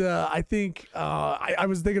it was, I think, I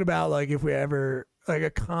was thinking about like if we ever like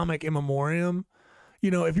a comic in memoriam. You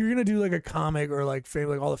know, if you're gonna do like a comic or like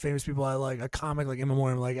all the famous people I like, a comic like in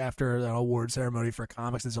memoriam, like after an award ceremony for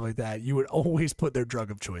comics and stuff like that, you would always put their drug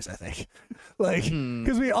of choice. I think, like,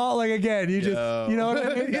 because we all like again, you just, you know what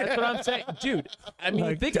I mean? That's what I'm saying, dude. I mean,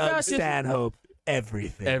 Like think Doug about just Stanhope,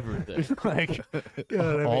 everything, everything. like, you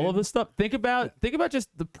know what I All mean? of the stuff. Think about just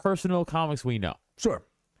the personal comics we know. Sure.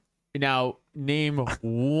 Now, name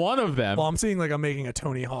one of them. Well, I'm seeing like I'm making a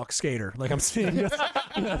Tony Hawk skater. Like I'm seeing, you know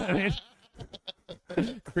what I mean?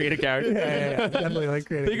 Create a character. Yeah, definitely like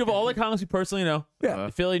creating. Think of all the comics we personally know. Yeah.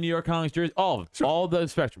 Philly, New York comics, Jersey, all of them. All the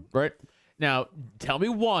spectrum, right? Now, tell me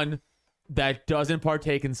one that doesn't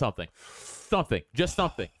partake in something. Something. Just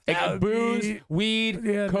something. That would Booze, be- weed,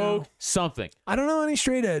 Yeah, coke, no. something. I don't know any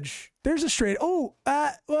straight edge. There's a straight.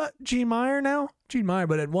 What? Gene Meyer now? Gene Meyer,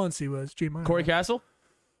 but at once he was Gene Meyer. Corey Castle?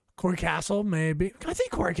 Corey Castle, maybe. I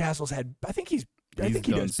think Corey Castle's had. I think he done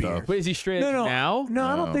does beer. stuff. Wait, is he straight No, now? No,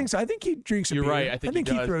 I don't No. think so. I think he drinks a You're beer. right. I think he he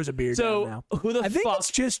does. throws a beer So, down now. who the I think fuck-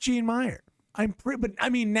 it's just Gene Meyer. But I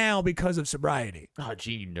mean now because of sobriety. Oh,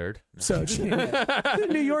 gee, you nerd. So he's in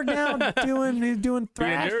New York now he's doing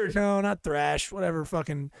thrash. nerd. No, not thrash. Whatever,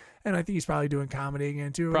 fucking. And I think he's probably doing comedy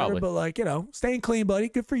again too. Or Probably. Whatever, but like staying clean, buddy.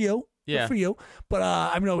 Good for you. Yeah. Good for you. But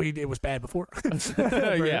I know it was bad before.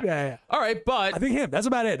 yeah. All right, I but think him. That's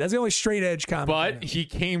about it. That's the only straight edge comedy. I know. he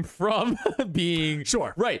came from being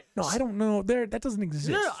Sure. right. No, I don't know. That doesn't exist.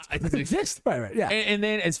 No, it doesn't exist. Right. Yeah. And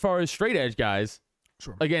then as far as straight edge guys,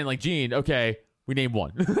 Sure. again, like Gene, okay, we named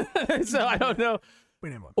one. So I don't know. We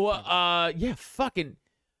name one. Well, yeah, fucking.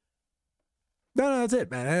 No, that's it,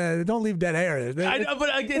 man. Don't leave dead air. I know,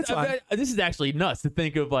 but again, it's fine. this is actually nuts to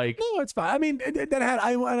think of. Like, No, it's fine. I mean, that had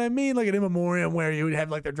I mean like an in memoriam where you would have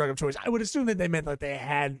like their drug of choice. I would assume that they meant like they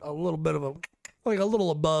had a little bit of a little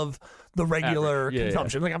above the regular Average. Yeah,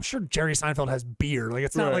 consumption. Like I'm sure Jerry Seinfeld has beer. Like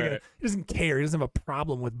it's not Right, like right. he doesn't care. He doesn't have a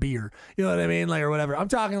problem with beer. You know what I mean? Like or whatever. I'm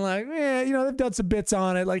talking like they've done some bits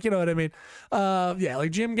on it. Like you know what I mean? Like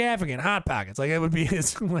Jim Gaffigan, Hot Pockets. Like it would be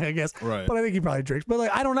his. I guess. Right. But I think he probably drinks. But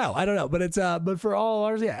like I don't know. But it's but for all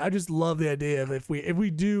ours, yeah. I just love the idea of if we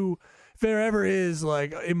do. If there ever is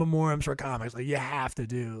like in memoriams for comics, like you have to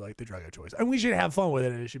do like the drug of choice, and we should have fun with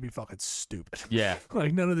it, and it should be fucking stupid. yeah,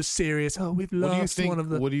 Like none of the serious. Oh, we've What do you lost think? one of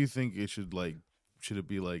the. What do you think it should like? Should it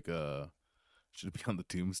be like Should it be on the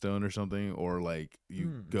tombstone or something, or like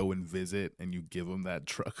you go and visit and you give them that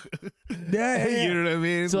truck? Yeah. You know what I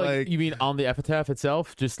mean? so like, you mean on the epitaph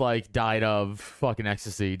itself, just like died of fucking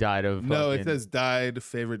ecstasy, died of no, it fucking- says died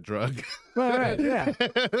favorite drug. Right, yeah.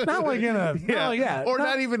 Not like in a. Or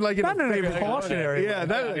not even like in not a in a favorite cautionary. Yeah, way.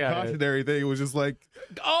 not in a Yeah. cautionary thing. It was just like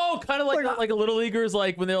Oh, kind of like a little leaguers,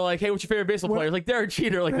 like when they're like, "Hey, what's your favorite baseball player?" Like Derek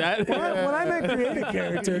Jeter, like that. When I meant create a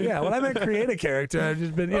character, when I meant create a character, I've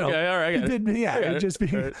just been, Okay, all right, I got it. it'd just be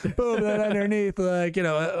boom, then underneath, like,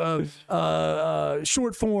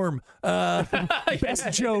 short form,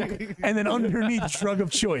 best joke, and then underneath drug of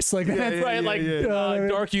choice. Like, that's Right, like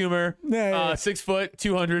dark humor, Yeah. 6 foot,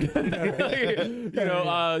 200,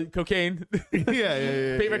 cocaine.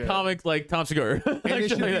 yeah. Favorite comic, like Tom Segura.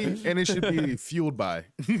 And it should be fueled by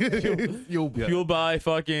Fueled by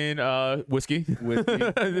fucking whiskey.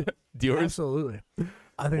 whiskey. Dior's. Absolutely.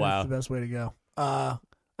 I think Wow. that's the best way to go. I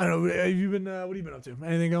don't know. Have you been? What have you been up to?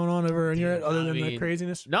 Anything going on over in your head other than the mean,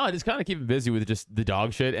 craziness? No, I just kind of keep busy with just the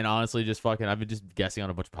dog shit, and honestly, just fucking. I've been just guessing on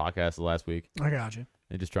a bunch of podcasts the last week, I got you.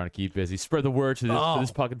 and just trying to keep busy, spread the word to this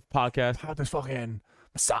fucking podcast. About this fucking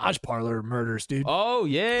massage parlor murders, dude. Oh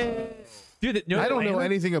yeah, dude. I don't know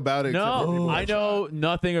anything about it. except for No, people I know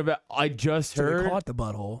nothing about. I just So heard. they caught the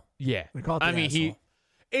butthole. Yeah, They caught the I mean, asshole.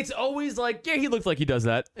 It's always like, yeah, he looks like he does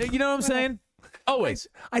that. You know what I'm saying? Always.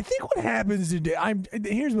 I think what happens today.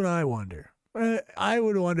 Here's what I wonder. I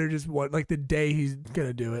would wonder just what, like, the day he's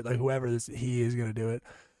gonna do it, like whoever he is gonna do it.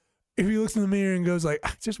 If he looks in the mirror and goes like,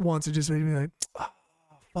 just once, it just made me like, oh,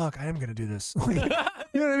 fuck, I am gonna do this. Like,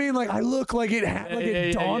 you know what I mean? Like I look like it,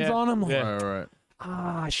 dawns on him. Like, Yeah. Right.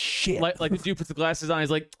 shit. Like the dude puts the glasses on.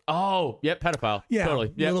 He's like, oh, yep, pedophile. Yeah,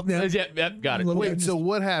 Totally. Yep. little- yeah. Yep, got it. Little- Wait, so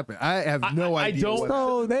what happened? I have no I idea. don't- what-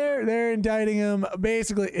 So they're indicting him.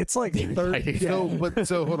 Basically, it's like third. indicting Yeah.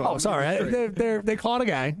 So hold on. Oh, sorry. They caught a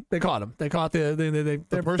guy. They caught him. They caught they're The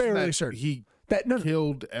person fairly that certain. he That no.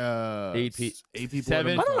 killed Eight people.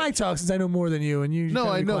 Seven. Why don't I talk since I know more than you? And you. No,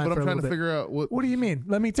 kinda I be know, quiet but for I'm a trying to little bit. figure out what What do you mean?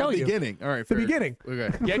 Let me tell the you. beginning. All right, The fair. beginning.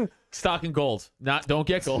 Okay. Get stocking gold. Don't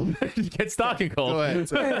get gold. Get stocking gold. Go ahead.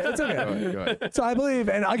 It's okay. Go ahead. So I believe,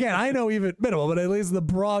 and again, I know even minimal, but at least the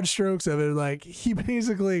broad strokes of it, like he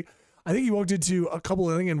basically, I think he walked into a couple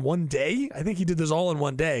of things in one day. I think he did this all in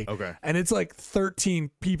one day. Okay. And it's like 13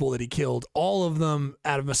 people that he killed, all of them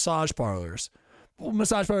out of massage parlors.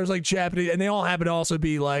 Massage parlors like Japanese, and they all happen to also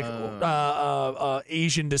be like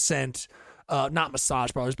Asian descent. Not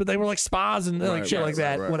massage parlors, but they were like spas and like Right, shit right, like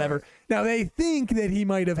that, right, whatever. right. Now they think that he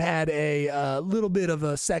might have had a little bit of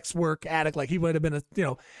a sex work addict, like he might have been a,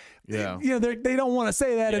 Yeah. they don't want to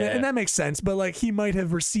say that, Yeah. and that makes sense. But like he might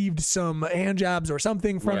have received some hand jobs or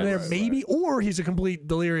something from Right, there, right, maybe, or he's a complete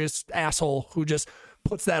delirious asshole who just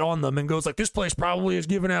puts that on them and goes like, this place probably is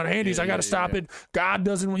giving out handies. I got to stop it. God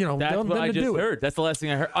doesn't, That's don't what I to just do heard. That's the last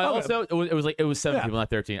thing I heard. I also it was 7 Yeah. people, not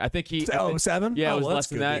 13. I think he. Oh, 7? Yeah, Oh, it was well, less that's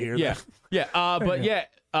than good to that. hear Yeah, then. yeah. But yeah.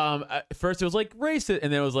 At first it was like racist,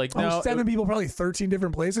 and then it was like no. 7 people, probably 13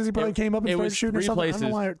 different places. He probably came up and it started was shooting or 3 something. I don't know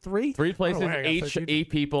places. why, 3? 3 I don't know places, why I got 13. 8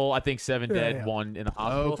 people. I think 7 dead, yeah. 1 in the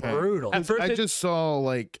hospital. Okay. Brutal. At first, I just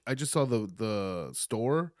saw the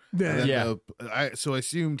store. Yeah. And then Yeah. so I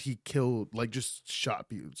assumed he killed, like, just shot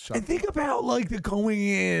people. And think about like the going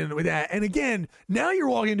in with that. And again, now you're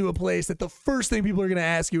walking into a place that the first thing people are going to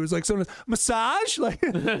ask you is like, "So massage?" Like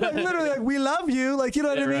literally, like, "We love you," like, you know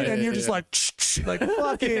what I mean? right, and you're yeah, just like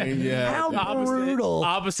fucking Yeah. how brutal.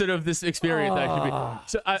 Opposite of this experience, actually.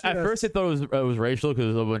 So at first I thought it was racial because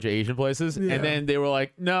there's a bunch of Asian places, Yeah. and then they were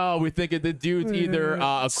like, "No, we think the dude's either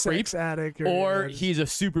a creep Sex addict or he's a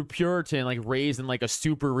super Puritan, like raised in like a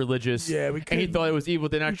super religious." Yeah, we and he could- thought it was evil.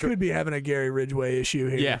 They're not we sure. could be having a Gary Ridgway issue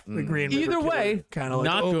here. Yeah. The Green Either way, kind of like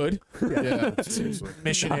not good. Yeah, seriously. Not a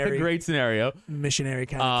missionary, great scenario. missionary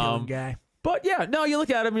kind of killing guy. But yeah, no, you look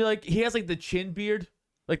at him, you're like, he has like the chin beard,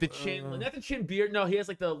 like the chin, not the chin beard. No, he has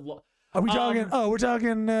like the Are we talking? We're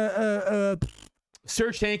talking.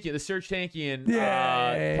 Serge Tankian, the Serge Tankian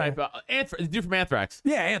Yeah. type of the dude from Anthrax.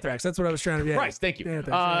 Yeah, Anthrax. That's what I was trying to. Yeah. Christ, thank you.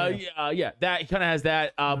 Anthrax, Yeah, that he kind of has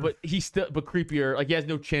that, but he's still creepier. Like he has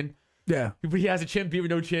no chin, yeah. but he has a chin beard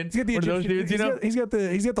with no chin. He's got the One of those Egyptian, dudes, you know?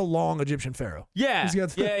 he's got the long Egyptian pharaoh. Yeah, he's got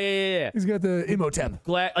the- yeah. He's got the Imhotep.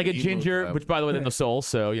 Like a ginger, which by the way, then the soul.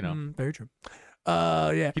 So you know, Very true.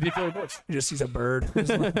 Yeah. he did Philly voice. He just sees a bird.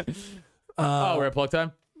 Just like, Oh, we're at plug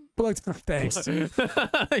time. but like, thanks. He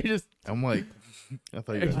just I'm like, I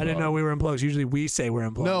thought you guys I didn't know we were in plugs. Usually we say we're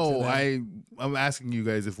in plugs. No, and then- I'm asking you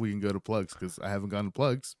guys if we can go to plugs because I haven't gone to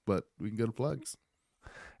plugs, but we can go to plugs.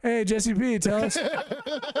 Hey, Jesse P, tell us.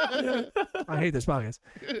 I hate this podcast.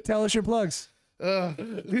 Tell us your plugs. All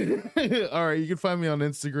right, you can find me on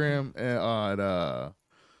Instagram and on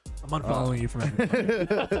I'm unfollowing you from everything.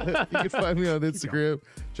 you can find me on Instagram,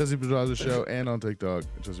 Jesse Pedraza Show, and on TikTok,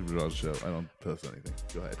 Jesse Pedraza Show. I don't post anything.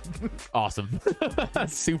 Go ahead. awesome.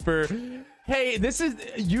 Super. Hey,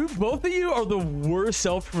 both of you are the worst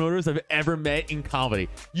self-promoters I've ever met in comedy.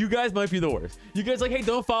 You guys might be the worst. You guys like, hey,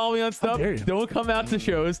 don't follow me on stuff. dare you. Don't come out to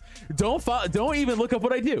shows. Don't even look up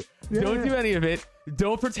what I do. Don't do any of it.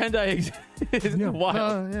 Don't pretend I exist.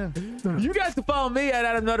 Wild. You guys can follow me at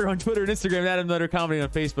Adam Nutter on Twitter and Instagram, and Adam Nutter Comedy on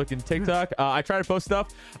Facebook and TikTok. I try to post stuff.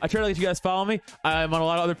 I try to let you guys follow me. I'm on a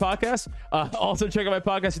lot of other podcasts. Also, check out my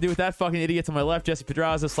podcast to do with that fucking idiot to my left, Jesse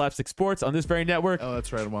Pedraza, Slapstick Sports on this very network. Oh,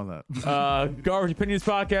 that's right. I'm on that. Garbage Opinions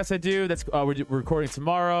podcast I do. That's we're recording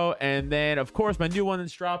tomorrow, and then of course my new one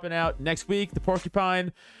that's dropping out next week, The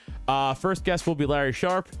Porcupine. First guest will be Larry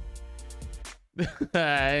Sharp,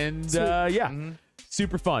 and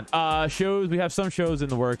super fun. Shows, we have some shows in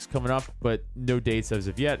the works coming up, but no dates as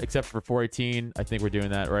of yet, except for 418. I think we're doing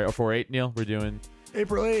that right, or 48. Neil, we're doing.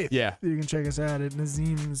 April 8th. Yeah. You can check us out at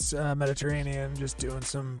Nazim's Mediterranean, just doing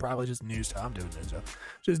probably just new stuff. I'm doing new stuff.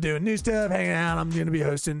 Just doing new stuff, hanging out. I'm going to be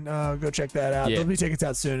hosting. Go check that out. Yeah. There'll be tickets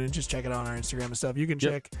out soon, and just check it on our Instagram and stuff. You can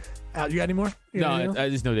check out. You got any more? You got any No, more?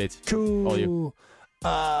 there's no dates. Cool. All you.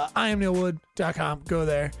 IamNeilWood.com. Go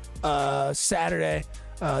there. This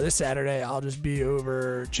Saturday, I'll just be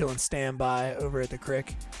over chilling standby over at the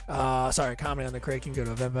Crick. Comedy on the Crick. You can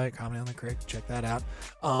go to Eventbrite, Comedy on the Crick. Check that out.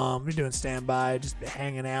 We're doing standby, just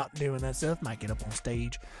hanging out, doing that stuff. Might get up on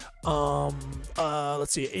stage.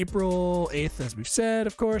 Let's see, April 8th, as we've said,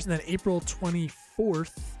 of course, and then April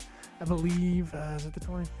 24th. I believe, is it the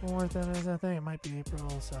 24th? I think it might be April.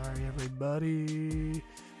 Sorry, everybody.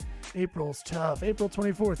 April's tough. April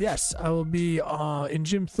 24th. Yes, I will be in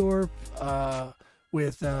Jim Thorpe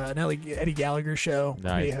with an Eddie Gallagher show.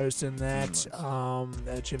 I'll be Nice. hosting that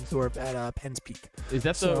at Jim Thorpe at Penn's Peak. Is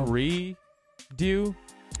that the redo?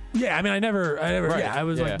 Yeah, I mean, I never. Right, Yeah, I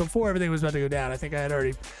was yeah. like before everything was about to go down. I think I had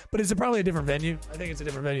already, but it's probably a different venue. I think it's a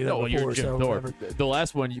different venue than No, before. you're Jim so Thorpe. whatever. The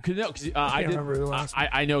last one you could know because I did. remember the last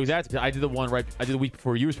I know exactly. 'Cause I did the one right. I did the week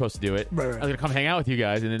before you were supposed to do it. Right. I was gonna come hang out with you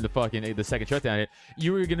guys, and then the second shutdown hit.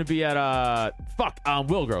 You were gonna be at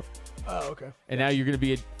Willow Grove, Oh, okay. and now you're gonna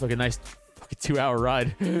be at like a nice fucking 2-hour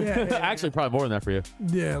ride. Yeah, Actually, probably more than that for you.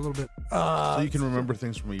 Yeah, a little bit. So you can remember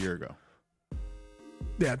things from a year ago.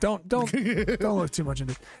 Yeah, don't look too much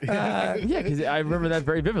into it. Yeah, because I remember that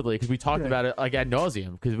very vividly because we talked Yeah. about it like ad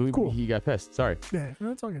nauseum because Cool. he got pissed. Sorry. Yeah,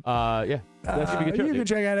 no, it's all good. Yeah. That's gonna be a good show, You can dude.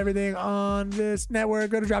 check out everything on this network.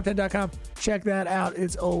 Go to drop10.com. Check that out.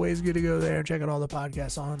 It's always good to go there and check out all the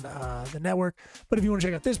podcasts on the network. But if you want to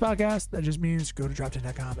check out this podcast, that just means go to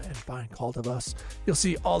drop10.com and find Cult of Us. You'll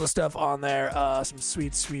see all the stuff on there. Some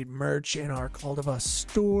sweet, sweet merch in our Cult of Us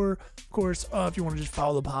store. Of course, if you want to just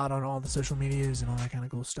follow the pod on all the social medias and all that kind of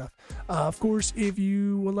cool stuff. Of course, if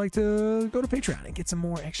you would like to go to Patreon and get some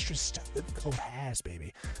more extra stuff that the Cult has,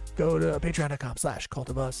 baby, go to patreon.com/Cult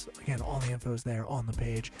of Us. Again, all the info's there on the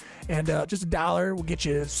page. And just $1 will get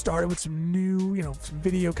you started with some new, some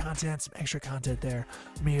video content, some extra content there.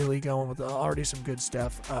 Immediately going with already some good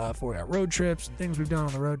stuff for our road trips and things we've done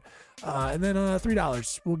on the road. And then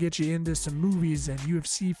 $3 will get you into some movies and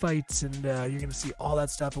UFC fights, and you're going to see all that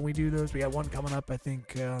stuff. And we do those. We got one coming up, I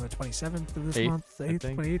think, on the 27th of this month,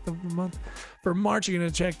 28th of the month. For March, you're going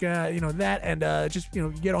to check, that, and just,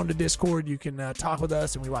 get onto Discord. You can talk with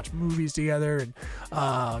us, and we watch movies together and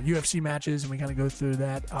UFC matches, and we kind of go through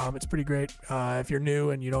that. It's pretty great. If you're new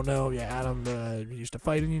and you don't know, Adam used to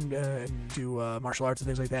fight and do martial arts and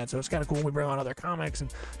things like that. So it's kind of cool. We bring on other comics,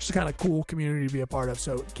 and just a kind of cool community to be a part of.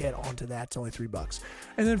 So get onto that. It's only $3.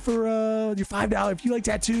 And then for your $5, if you like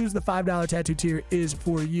tattoos, the $5 tattoo tier is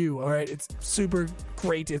for you. All right. It's super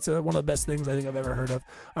great. It's one of the best things I think I've ever heard of.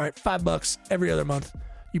 All right. $5 every other month.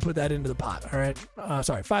 You put that into the pot. All right.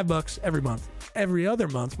 Sorry. $5 every month. Every other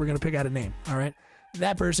month, we're going to pick out a name. All right.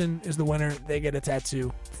 That person is the winner. They get a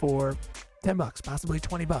tattoo for $10, possibly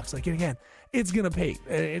 $20. Like, again, it's gonna pay.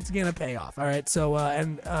 It's gonna pay off. All right. So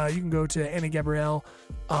and you can go to Annie Gabrielle.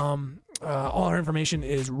 All her information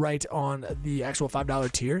is right on the actual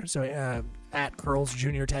 $5 tier. So at Curls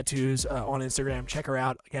Junior Tattoos on Instagram. Check her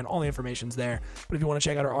out. Again, all the information's there. But if you want to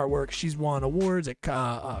check out her artwork, she's won awards at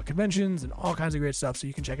conventions and all kinds of great stuff. So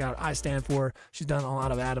you can check out I Stand For. She's done a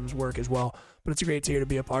lot of Adam's work as well. But it's a great tier to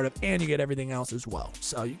be a part of, and you get everything else as well.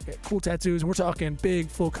 So you get cool tattoos. We're talking big,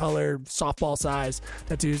 full color, softball size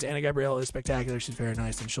tattoos. Anna Gabrielle is spectacular. She's very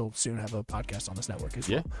nice, and she'll soon have a podcast on this network as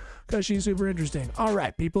well, because she's super interesting. All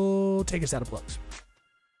right, people, take us out of plugs.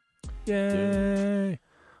 Yay.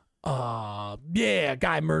 Yeah, a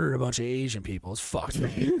guy murdered a bunch of Asian people. It's fucked,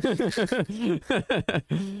 man.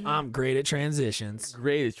 I'm great at transitions.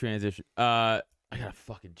 Great at transition. I gotta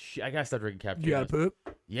fucking shit. I gotta start drinking cappuccinos. You gotta poop?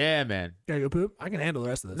 Yeah, man. Gotta go poop? I can handle the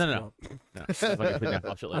rest of this. No.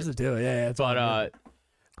 I'll just do it. Yeah. It's but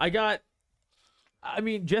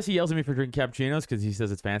Jesse yells at me for drinking cappuccinos because he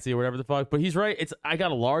says it's fancy or whatever the fuck. But he's right. I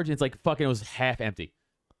got a large, and it's like fucking. It was half empty.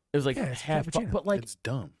 It was like half. But like, it's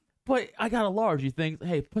dumb. But I got a large. You think,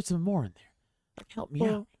 hey, put some more in there. Like, help me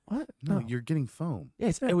out. What? No, you're getting foam.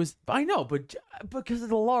 Yes, it was. I know, but because of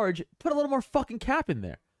the large, put a little more fucking cap in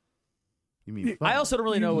there. You mean foam? I also don't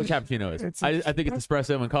really know what cappuccino is. I think it's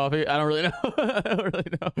espresso and coffee. I don't really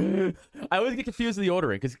know. I always get confused with the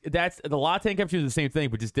ordering because that's the latte and cappuccino is the same thing,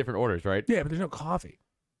 but just different orders, right? Yeah, but there's no coffee.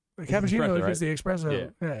 The cappuccino is espresso, just the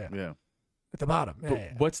espresso. Yeah. At the bottom.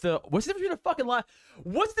 But what's the difference between a fucking latte?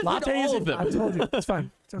 What's the difference between all of them? I told you. It's fine.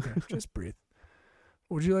 It's okay. Just breathe.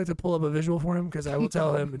 Would you like to pull up a visual for him? Because I will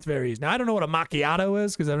tell him it's very easy. Now, I don't know what a macchiato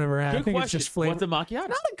is because I've never had. Good I think question. it's just flavor. What's a macchiato?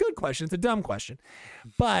 Not a good question. It's a dumb question.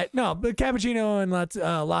 But no, the cappuccino and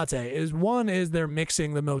latte is they're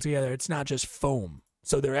mixing the milk together. It's not just foam.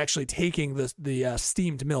 So they're actually taking the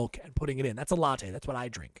steamed milk and putting it in. That's a latte. That's what I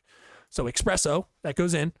drink. So espresso, that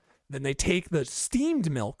goes in. Then they take the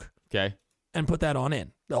steamed milk and put that on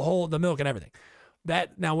in. The milk and everything.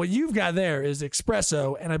 Now what you've got there is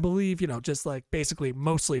espresso, and I believe, just like basically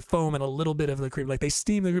mostly foam and a little bit of the cream. Like they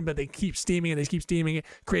steam the cream, but they keep steaming it.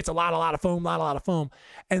 Creates a lot of foam,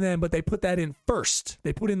 and then, but they put that in first.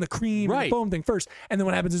 They put in the cream and the foam thing first. And then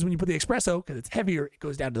what happens is when you put the espresso, because it's heavier, it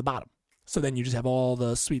goes down to the bottom. So then you just have all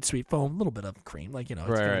the sweet foam, a little bit of cream, it's going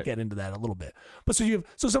to get into that a little bit. But so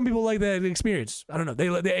some people like that experience. I don't know. They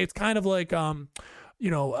it's kind of like,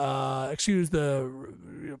 excuse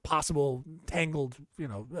the possible tangled,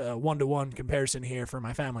 one-to-one comparison here for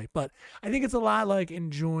my family. But I think it's a lot like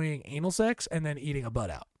enjoying anal sex and then eating a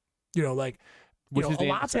butt out. A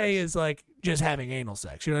latte is like just having anal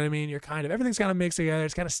sex. You know what I mean? You're everything's kind of mixed together.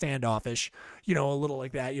 It's kind of standoffish, a little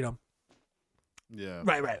like that, Yeah.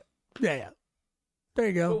 Right. Yeah. There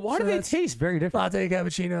you go. But why do they taste very different? Latte,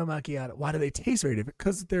 cappuccino, macchiato. Why do they taste very different?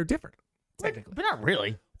 Because they're different, technically. But not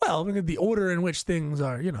really. Well, the order in which things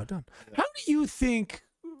are, done. How do you think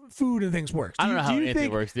food and things work? I don't know how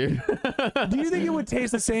anything works, dude. Do you think it would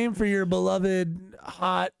taste the same for your beloved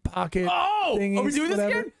Hot Pocket? Oh, thingies, are we doing whatever?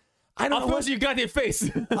 this again? I don't know. You got your face.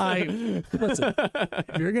 Listen,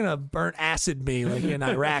 if you're gonna burn acid me like in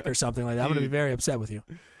Iraq or something like that, I'm gonna be very upset with you.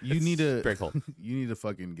 You need to very cold. You need to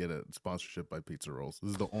fucking get a sponsorship by Pizza Rolls.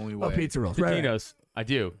 This is the only way. Oh, pizza rolls, Totino's. I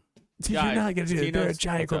do. You're not going to do it. They're a Tino's,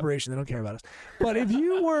 giant what's up? corporation. They don't care about us. But if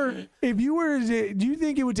you were, do you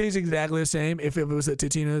think it would taste exactly the same if it was a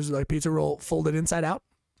Totino's like pizza roll folded inside out?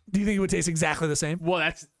 Do you think it would taste exactly the same?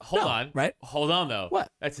 Well, hold No, on. right? Hold on, though. What?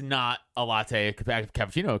 That's not a latte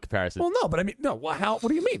cappuccino comparison. Well, no, but I mean, no. Well, how? What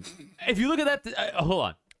do you mean? If you look at that, hold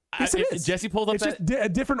on. Yes, it is. Jesse pulled up It's that. just a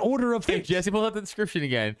different order of If things. Jesse pulled up the description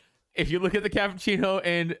again, if you look at the cappuccino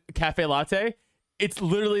and cafe latte, it's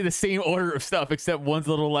literally the same order of stuff, except one's a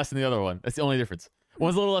little less than the other one. That's the only difference.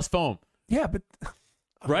 One's a little less foam, Yeah, but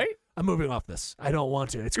right? I'm moving off this. I don't want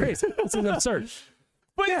to. It's crazy. It's absurd.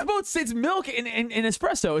 But it's both. It's milk and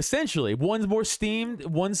espresso essentially. One's more steamed,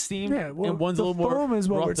 one's steamed, Yeah, well, and one's a the little more foam is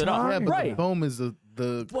what we're roughed it up. talking Yeah, but Right. the foam is the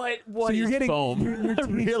But what So is you're getting- foam? you're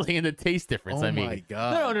tasting- Really, in the taste difference. Oh I mean, my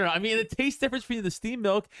God. no. I mean, the taste difference between the steamed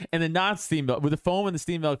milk and the non-steamed milk, with the foam and the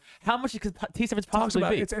steamed milk. How much could taste difference Talks possibly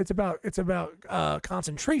about be? it's about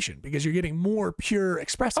concentration because you're getting more pure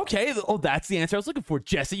espresso. Okay. Oh, that's the answer I was looking for,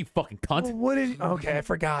 Jesse. You fucking cunt. Well, what did? Okay, I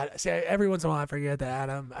forgot. See, every once in a while I forget that.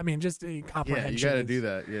 I mean, just the yeah. comprehension. You got to is- do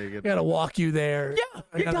that. Yeah, you I gotta walk you there. Yeah,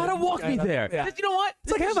 I you gotta walk me there. Yeah. You know what?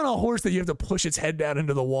 It's like having a horse that you have to push its head down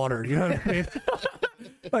into the water. You know what I mean?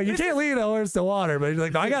 Like you can't lead a horse to water, but you're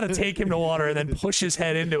like, no, I got to take him to water and then push his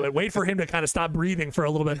head into it. Wait for him to kind of stop breathing for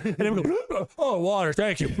a little bit, and then go, oh, water,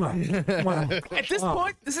 thank you. Wow. At this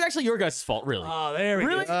point, this is actually your guys' fault, really. Oh, there we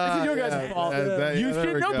Really? go. This is your guys' fault. You there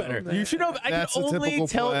should we know go. better. You should know. I That's can a only typical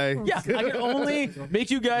tell. play. Yeah, I can only make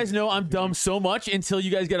you guys know I'm dumb so much until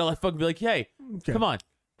you guys gotta like fucking be like, hey, come on,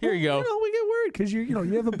 here you go. You know, we get worried because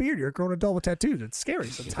you have a beard. You're a grown adult with tattoos. It's scary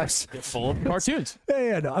sometimes. Full of cartoons.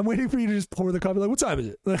 Yeah, no. I'm waiting for you to just pour the coffee. Like, what time is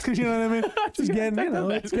it? You know what I mean? Just getting,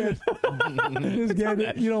 it's good. Just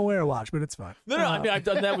getting, you don't wear a watch, but it's fine. No. I mean, I've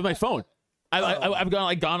done that with my phone. I've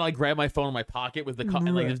gone grab my phone in my pocket with the cup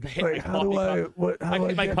and like just hit Wait, my how do coffee I? cup. What? How I do I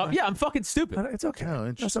hit my get cup. my- Yeah, I'm fucking stupid. It's okay. Oh, That's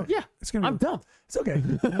interesting. okay. Yeah, it's gonna. I'm dumb. It's okay.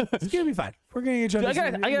 It's gonna be fine. We're gonna get each other.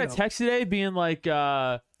 I got a text today being like,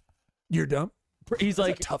 You're dumb. he's Like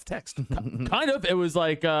like, tough text. kind of. It was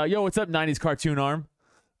like, yo, what's up, 90s cartoon arm?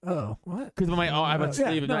 Oh, what? Because my I have a Yeah,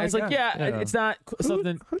 sleeve. no, It's I like, got yeah, it's not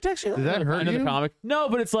something. Who texted you? Did that hurt Another you? comic? No,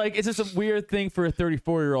 but it's like it's just a weird thing for a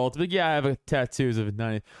 34-year-old to be like, yeah, I have a tattoos of a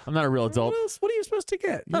 90. I'm not a real adult. What are you supposed to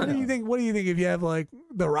get? What do you think? What do you think if you have like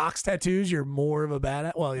the Rock's tattoos? You're more of a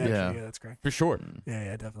badass. Well, yeah, Yeah. actually, yeah, that's great. For sure. Yeah,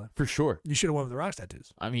 definitely. For sure. You should have went with the Rock's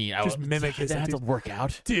tattoos, I mean, I Just would mimic his that had to tattoos. work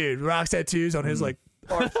out. dude. Rock's tattoos on his like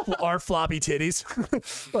our floppy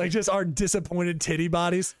titties, like just our disappointed titty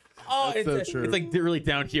bodies. Oh, That's it's, so true. it's like really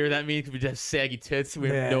down here. That means we just have saggy tits. We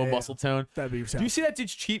have Yeah, no yeah. muscle tone. That'd be Do you see that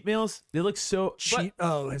dude's cheat meals? They look so cheat.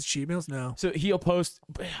 Oh, his cheat meals? No. So he'll post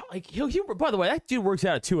like he'll. By the way, that dude works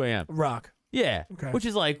out at 2 a.m. Rock. Yeah, Okay. which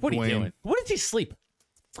is like, what are you Dwayne. doing? What did he sleep?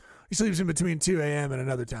 He sleeps in between 2 a.m. and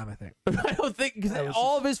another time, I think. I don't think because That was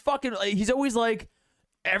all of his fucking like, he's always like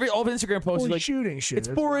all of his Instagram posts Well, is like shooting shit. it's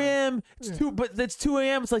that's 4 why. a.m. It's 2, but that's 2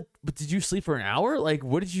 a.m. It's like, but did you sleep for an hour? Like,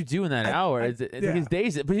 what did you do in that hour? It's like yeah. his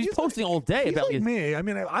days, but he's posting all day He's about like his. me. I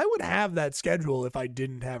mean, I would have that schedule if I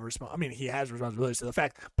didn't have I mean, he has responsibilities to the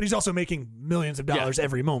fact, but he's also making millions of dollars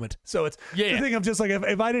every moment. So it's Yeah. the thing of just like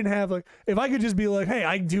if I didn't have like if I could just be like, hey,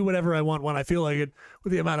 I can do whatever I want when I feel like it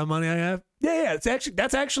with the amount of money I have. Yeah,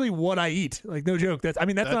 that's actually what I eat. Like no joke. That's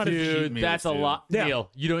That's not a cheat Dude, meals, that's a dude. lot. Yeah. Neil,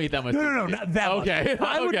 you don't eat that much. no, not that much. Okay.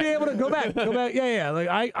 I would be Okay. able to go back. Yeah.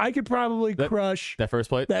 Like I could probably crush That first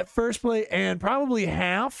plate. that first plate and probably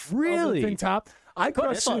half Really? of the thing top. I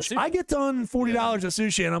crush that's a lot of sushi. sushi. I get done $40 of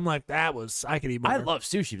sushi, and I'm like, I could eat more. I love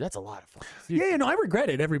sushi. That's a lot of fun. Yeah, no, I regret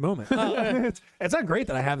it every moment. It's not great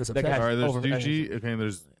that I have this obsession. guy- All right, there's Over- sushi.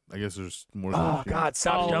 Okay, I guess there's more. Oh sushi. God,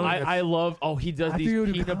 stop Oh, donuts. I love. Oh, he does I these do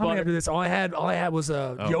peanut comedy butter. after this. All I had was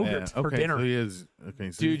Oh, yogurt man. for okay, dinner. So he is.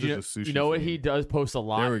 Okay, so Dude, he's you just a sushi. know what fan. he does post a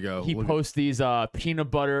lot? There we go. He Look at- posts these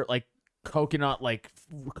peanut butter like coconut like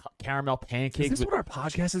caramel Is pancakes. this with, what our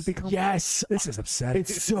podcast has become? yes, This is upsetting.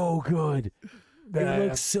 it's so good. That- It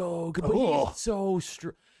looks so good. But Oh. he's so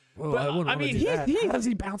strong. Well, but, wouldn't I wanna mean, do he- that. he- How does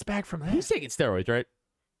he bounce back from that? He's taking steroids, right?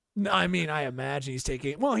 No, I mean, I imagine he's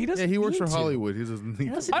taking. Well, he doesn't. Yeah, he works need for to. Hollywood. He doesn't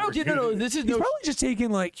need. doesn't- to I don't get no. This is He's no. probably just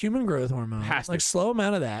taking like human growth hormone, Has to. like slow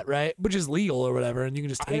amount of that, right? Which is legal or whatever, and you can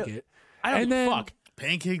just take it. I don't and give a then- fuck.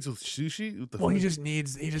 pancakes with sushi. What the Well, fuck? he just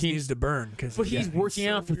needs to burn because. But he's working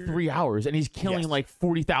out for 3 hours and he's killing Yes. like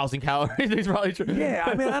 40,000 calories. He's probably true. Yeah,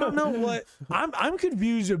 I mean, I don't know what I'm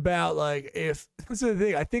confused about. Like, if this is the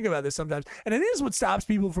thing, I think about this sometimes, and it is what stops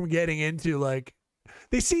people from getting into like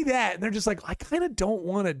they see that and they're just like, I kind of don't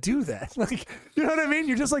want to do that. Like, you know what I mean?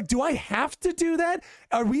 You're just like, do I have to do that?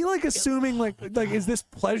 Are we like assuming like is this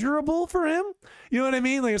pleasurable for him? You know what I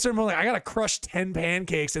mean? Like a certain point, like I gotta crush 10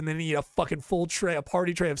 pancakes and then eat a fucking full tray, a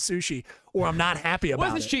party tray of sushi, or I'm not happy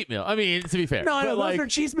about What's it. the cheat meal? I mean, to be fair. No, I know but those are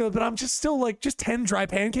cheese meals, but I'm just still like just 10 dry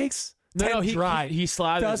pancakes. No, he dry. he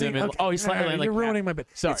slathers them. And, Okay. he slathers them. Like, you're ruining my bit.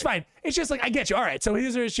 Sorry. It's fine. It's just like I get you. All right, so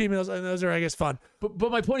these are his cheat meals, and those are, I guess, fun.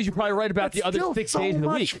 But my point is, you're probably right about the other Still 6 so days of the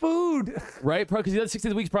much week, food. right? Because the other 6 days of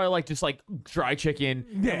the week is probably like just like dry chicken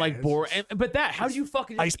Yeah, and like it's boar. But that, how do you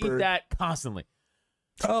fucking just eat iceberg. that constantly?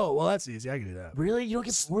 Oh well, that's easy. I can do that. Really? You don't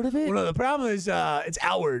get bored of it? Well, no, the problem is it's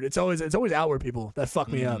outward. It's always outward people that fuck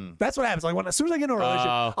me up. That's what happens. Like as soon as I get into a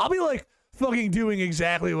relationship, I'll be like fucking doing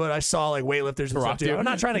exactly what I saw like weightlifters and stuff do. I'm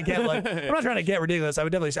not trying to get like I'm not trying to get ridiculous. I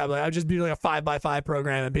would definitely say I would just be like a 5x5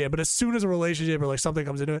 program and be it. But as soon as a relationship or like something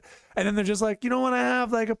comes into it, and then they're just like, you don't want to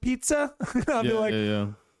have like a pizza? I'll be like,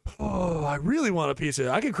 oh, I really want a pizza.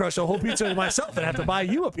 I could crush a whole pizza myself and have to buy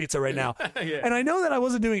you a pizza right now. And I know that I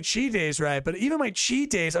wasn't doing cheat days right, but even my cheat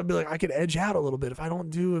days, I'd be like, I could edge out a little bit. If I don't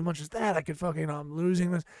do as much as that, I could fucking, I'm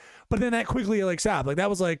losing this. But then that quickly like stopped. Like that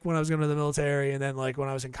was like when I was going to the military and then like when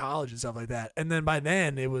I was in college and stuff like that. And then by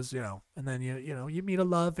then it was, and then you meet a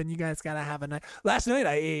love and you guys got to have a night. Last night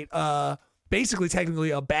I ate, basically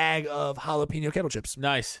technically a bag of jalapeno kettle chips.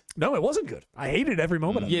 Nice. No, it wasn't good. I hated every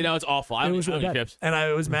moment of it. You know, it's awful. I It don't was eat really bad. chips. And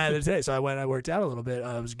I was mad at it today, so I worked out a little bit.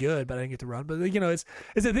 It was good, but I didn't get to run. But it's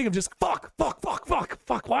the thing of just fuck.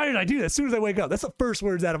 Why did I do that? As soon as I wake up, that's the first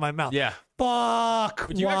words out of my mouth. Yeah. Fuck.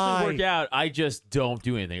 But you why? actually work out. I just don't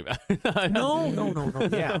do anything about it. No.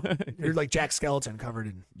 Yeah, you're like Jack Skeleton covered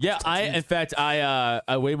in. Yeah, in fact,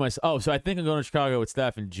 I weighed myself. Oh, so I think I'm going to Chicago with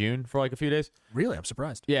Steph in June for like a few days. Really, I'm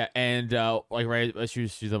surprised. Yeah, and like right as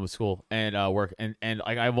she's done with school and work, and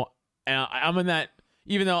like I'm in that.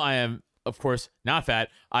 Even though I am, of course, not fat,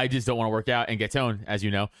 I just don't want to work out and get toned, as you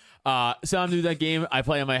know. So I'm doing that game I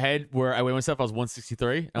play in my head where I weigh myself. I was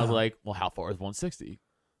 163, and I was like, well, how far is 160?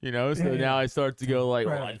 So now I start to go like,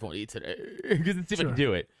 I just won't eat today because it's even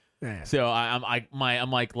do it. Yeah. So I'm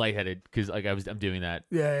like lightheaded because like I'm doing that.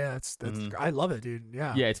 Yeah. That's I love it, dude.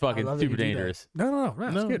 Yeah. Yeah, it's fucking I love that super you do that. dangerous. No,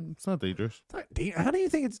 it's No, good. it's not dangerous. It's not how do you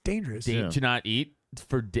think it's dangerous? To not eat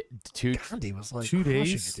for 2. Gandhi was like 2 crushing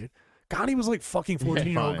days? it, dude. Gandhi was like fucking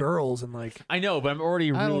 14-year-old fine. girls and like. I know, but I'm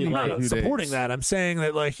already I don't really know. light. I'm not 2 supporting days. that. I'm saying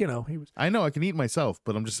that like he was. I know I can eat myself,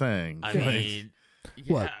 but I'm just saying. I like, mean,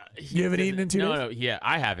 yeah, What? You haven't eaten in 2 days? No, yeah,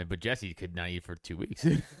 I haven't, but Jesse could not eat for 2 weeks.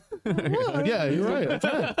 yeah, you're right. That's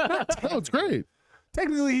right. No, it's great.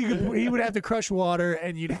 Technically, he would have to crush water,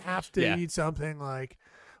 and you'd have to Yeah. eat something like.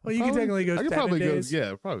 Well, you could technically go I could 7 probably days, go.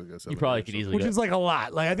 Yeah, probably go. 7 You probably days. could easily which go. is like a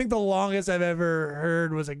lot. Like I think the longest I've ever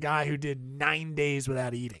heard was a guy who did 9 days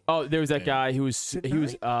without eating. Oh, there was that guy who was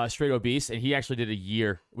Did straight obese, and he actually did a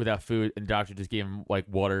year without food, and the doctor just gave him like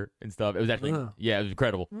water and stuff. It was actually Ugh. it was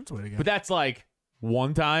incredible. That's the way to go. But that's like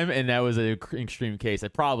one time, and that was an extreme case.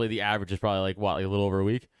 Like probably the average is probably like a little over a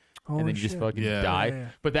week. And then you just fucking Yeah. die. Yeah.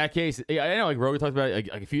 But that case, I know like Rogan talked about it,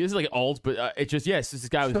 like a few. This is like old, but it's just this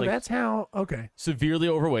guy was So like that's how. Okay. severely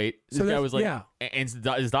overweight. This So guy that's- was like, yeah. and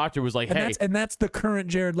his doctor was like, hey, And that's the current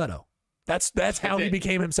Jared Leto. That's how he it.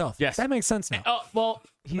 became himself. Yes. That makes sense now. oh well,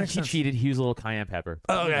 he Makes sense. cheated. He was a little cayenne pepper.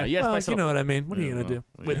 Oh yeah. Yes, well, myself. you know what I mean. What are you Yeah, gonna do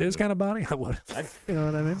well, with yeah. his kind of body? I would. You know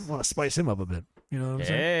what I mean? Want to spice him up a bit. You know what I'm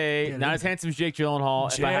saying? Hey, Yeah, not dude. as handsome as Jake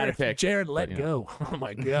Gyllenhaal. If I had to pick, Jared, let But, you go. Oh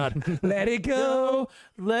my God, let it go.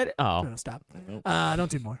 Oh, No, stop.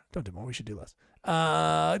 Don't do more. Don't do more. We should do less.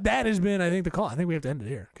 That has been, I think, the call. I think we have to end it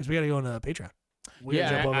here because we got to go into Patreon. We gotta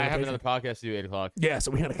jump yeah. over I to have Patreon. another podcast to do 8 o'clock. Yeah,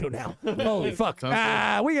 so we gotta go now. Holy fuck. Sounds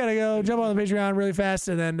good. We gotta go jump on the Patreon really fast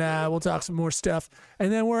and then we'll talk some more stuff.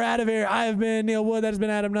 And then we're out of here. I have been Neil Wood. That has been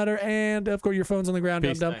Adam Nutter. And of course, your phone's on the ground.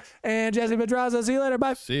 Peace, Dum Dum. thanks. And Jesse Pedraza. See you later.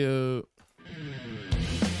 Bye. See you.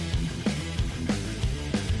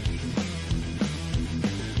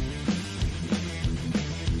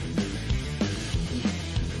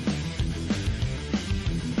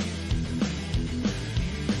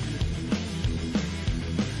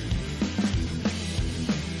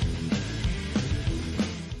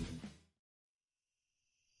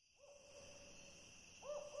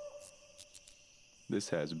 This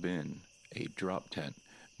has been a Drop Tent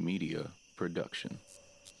Media production.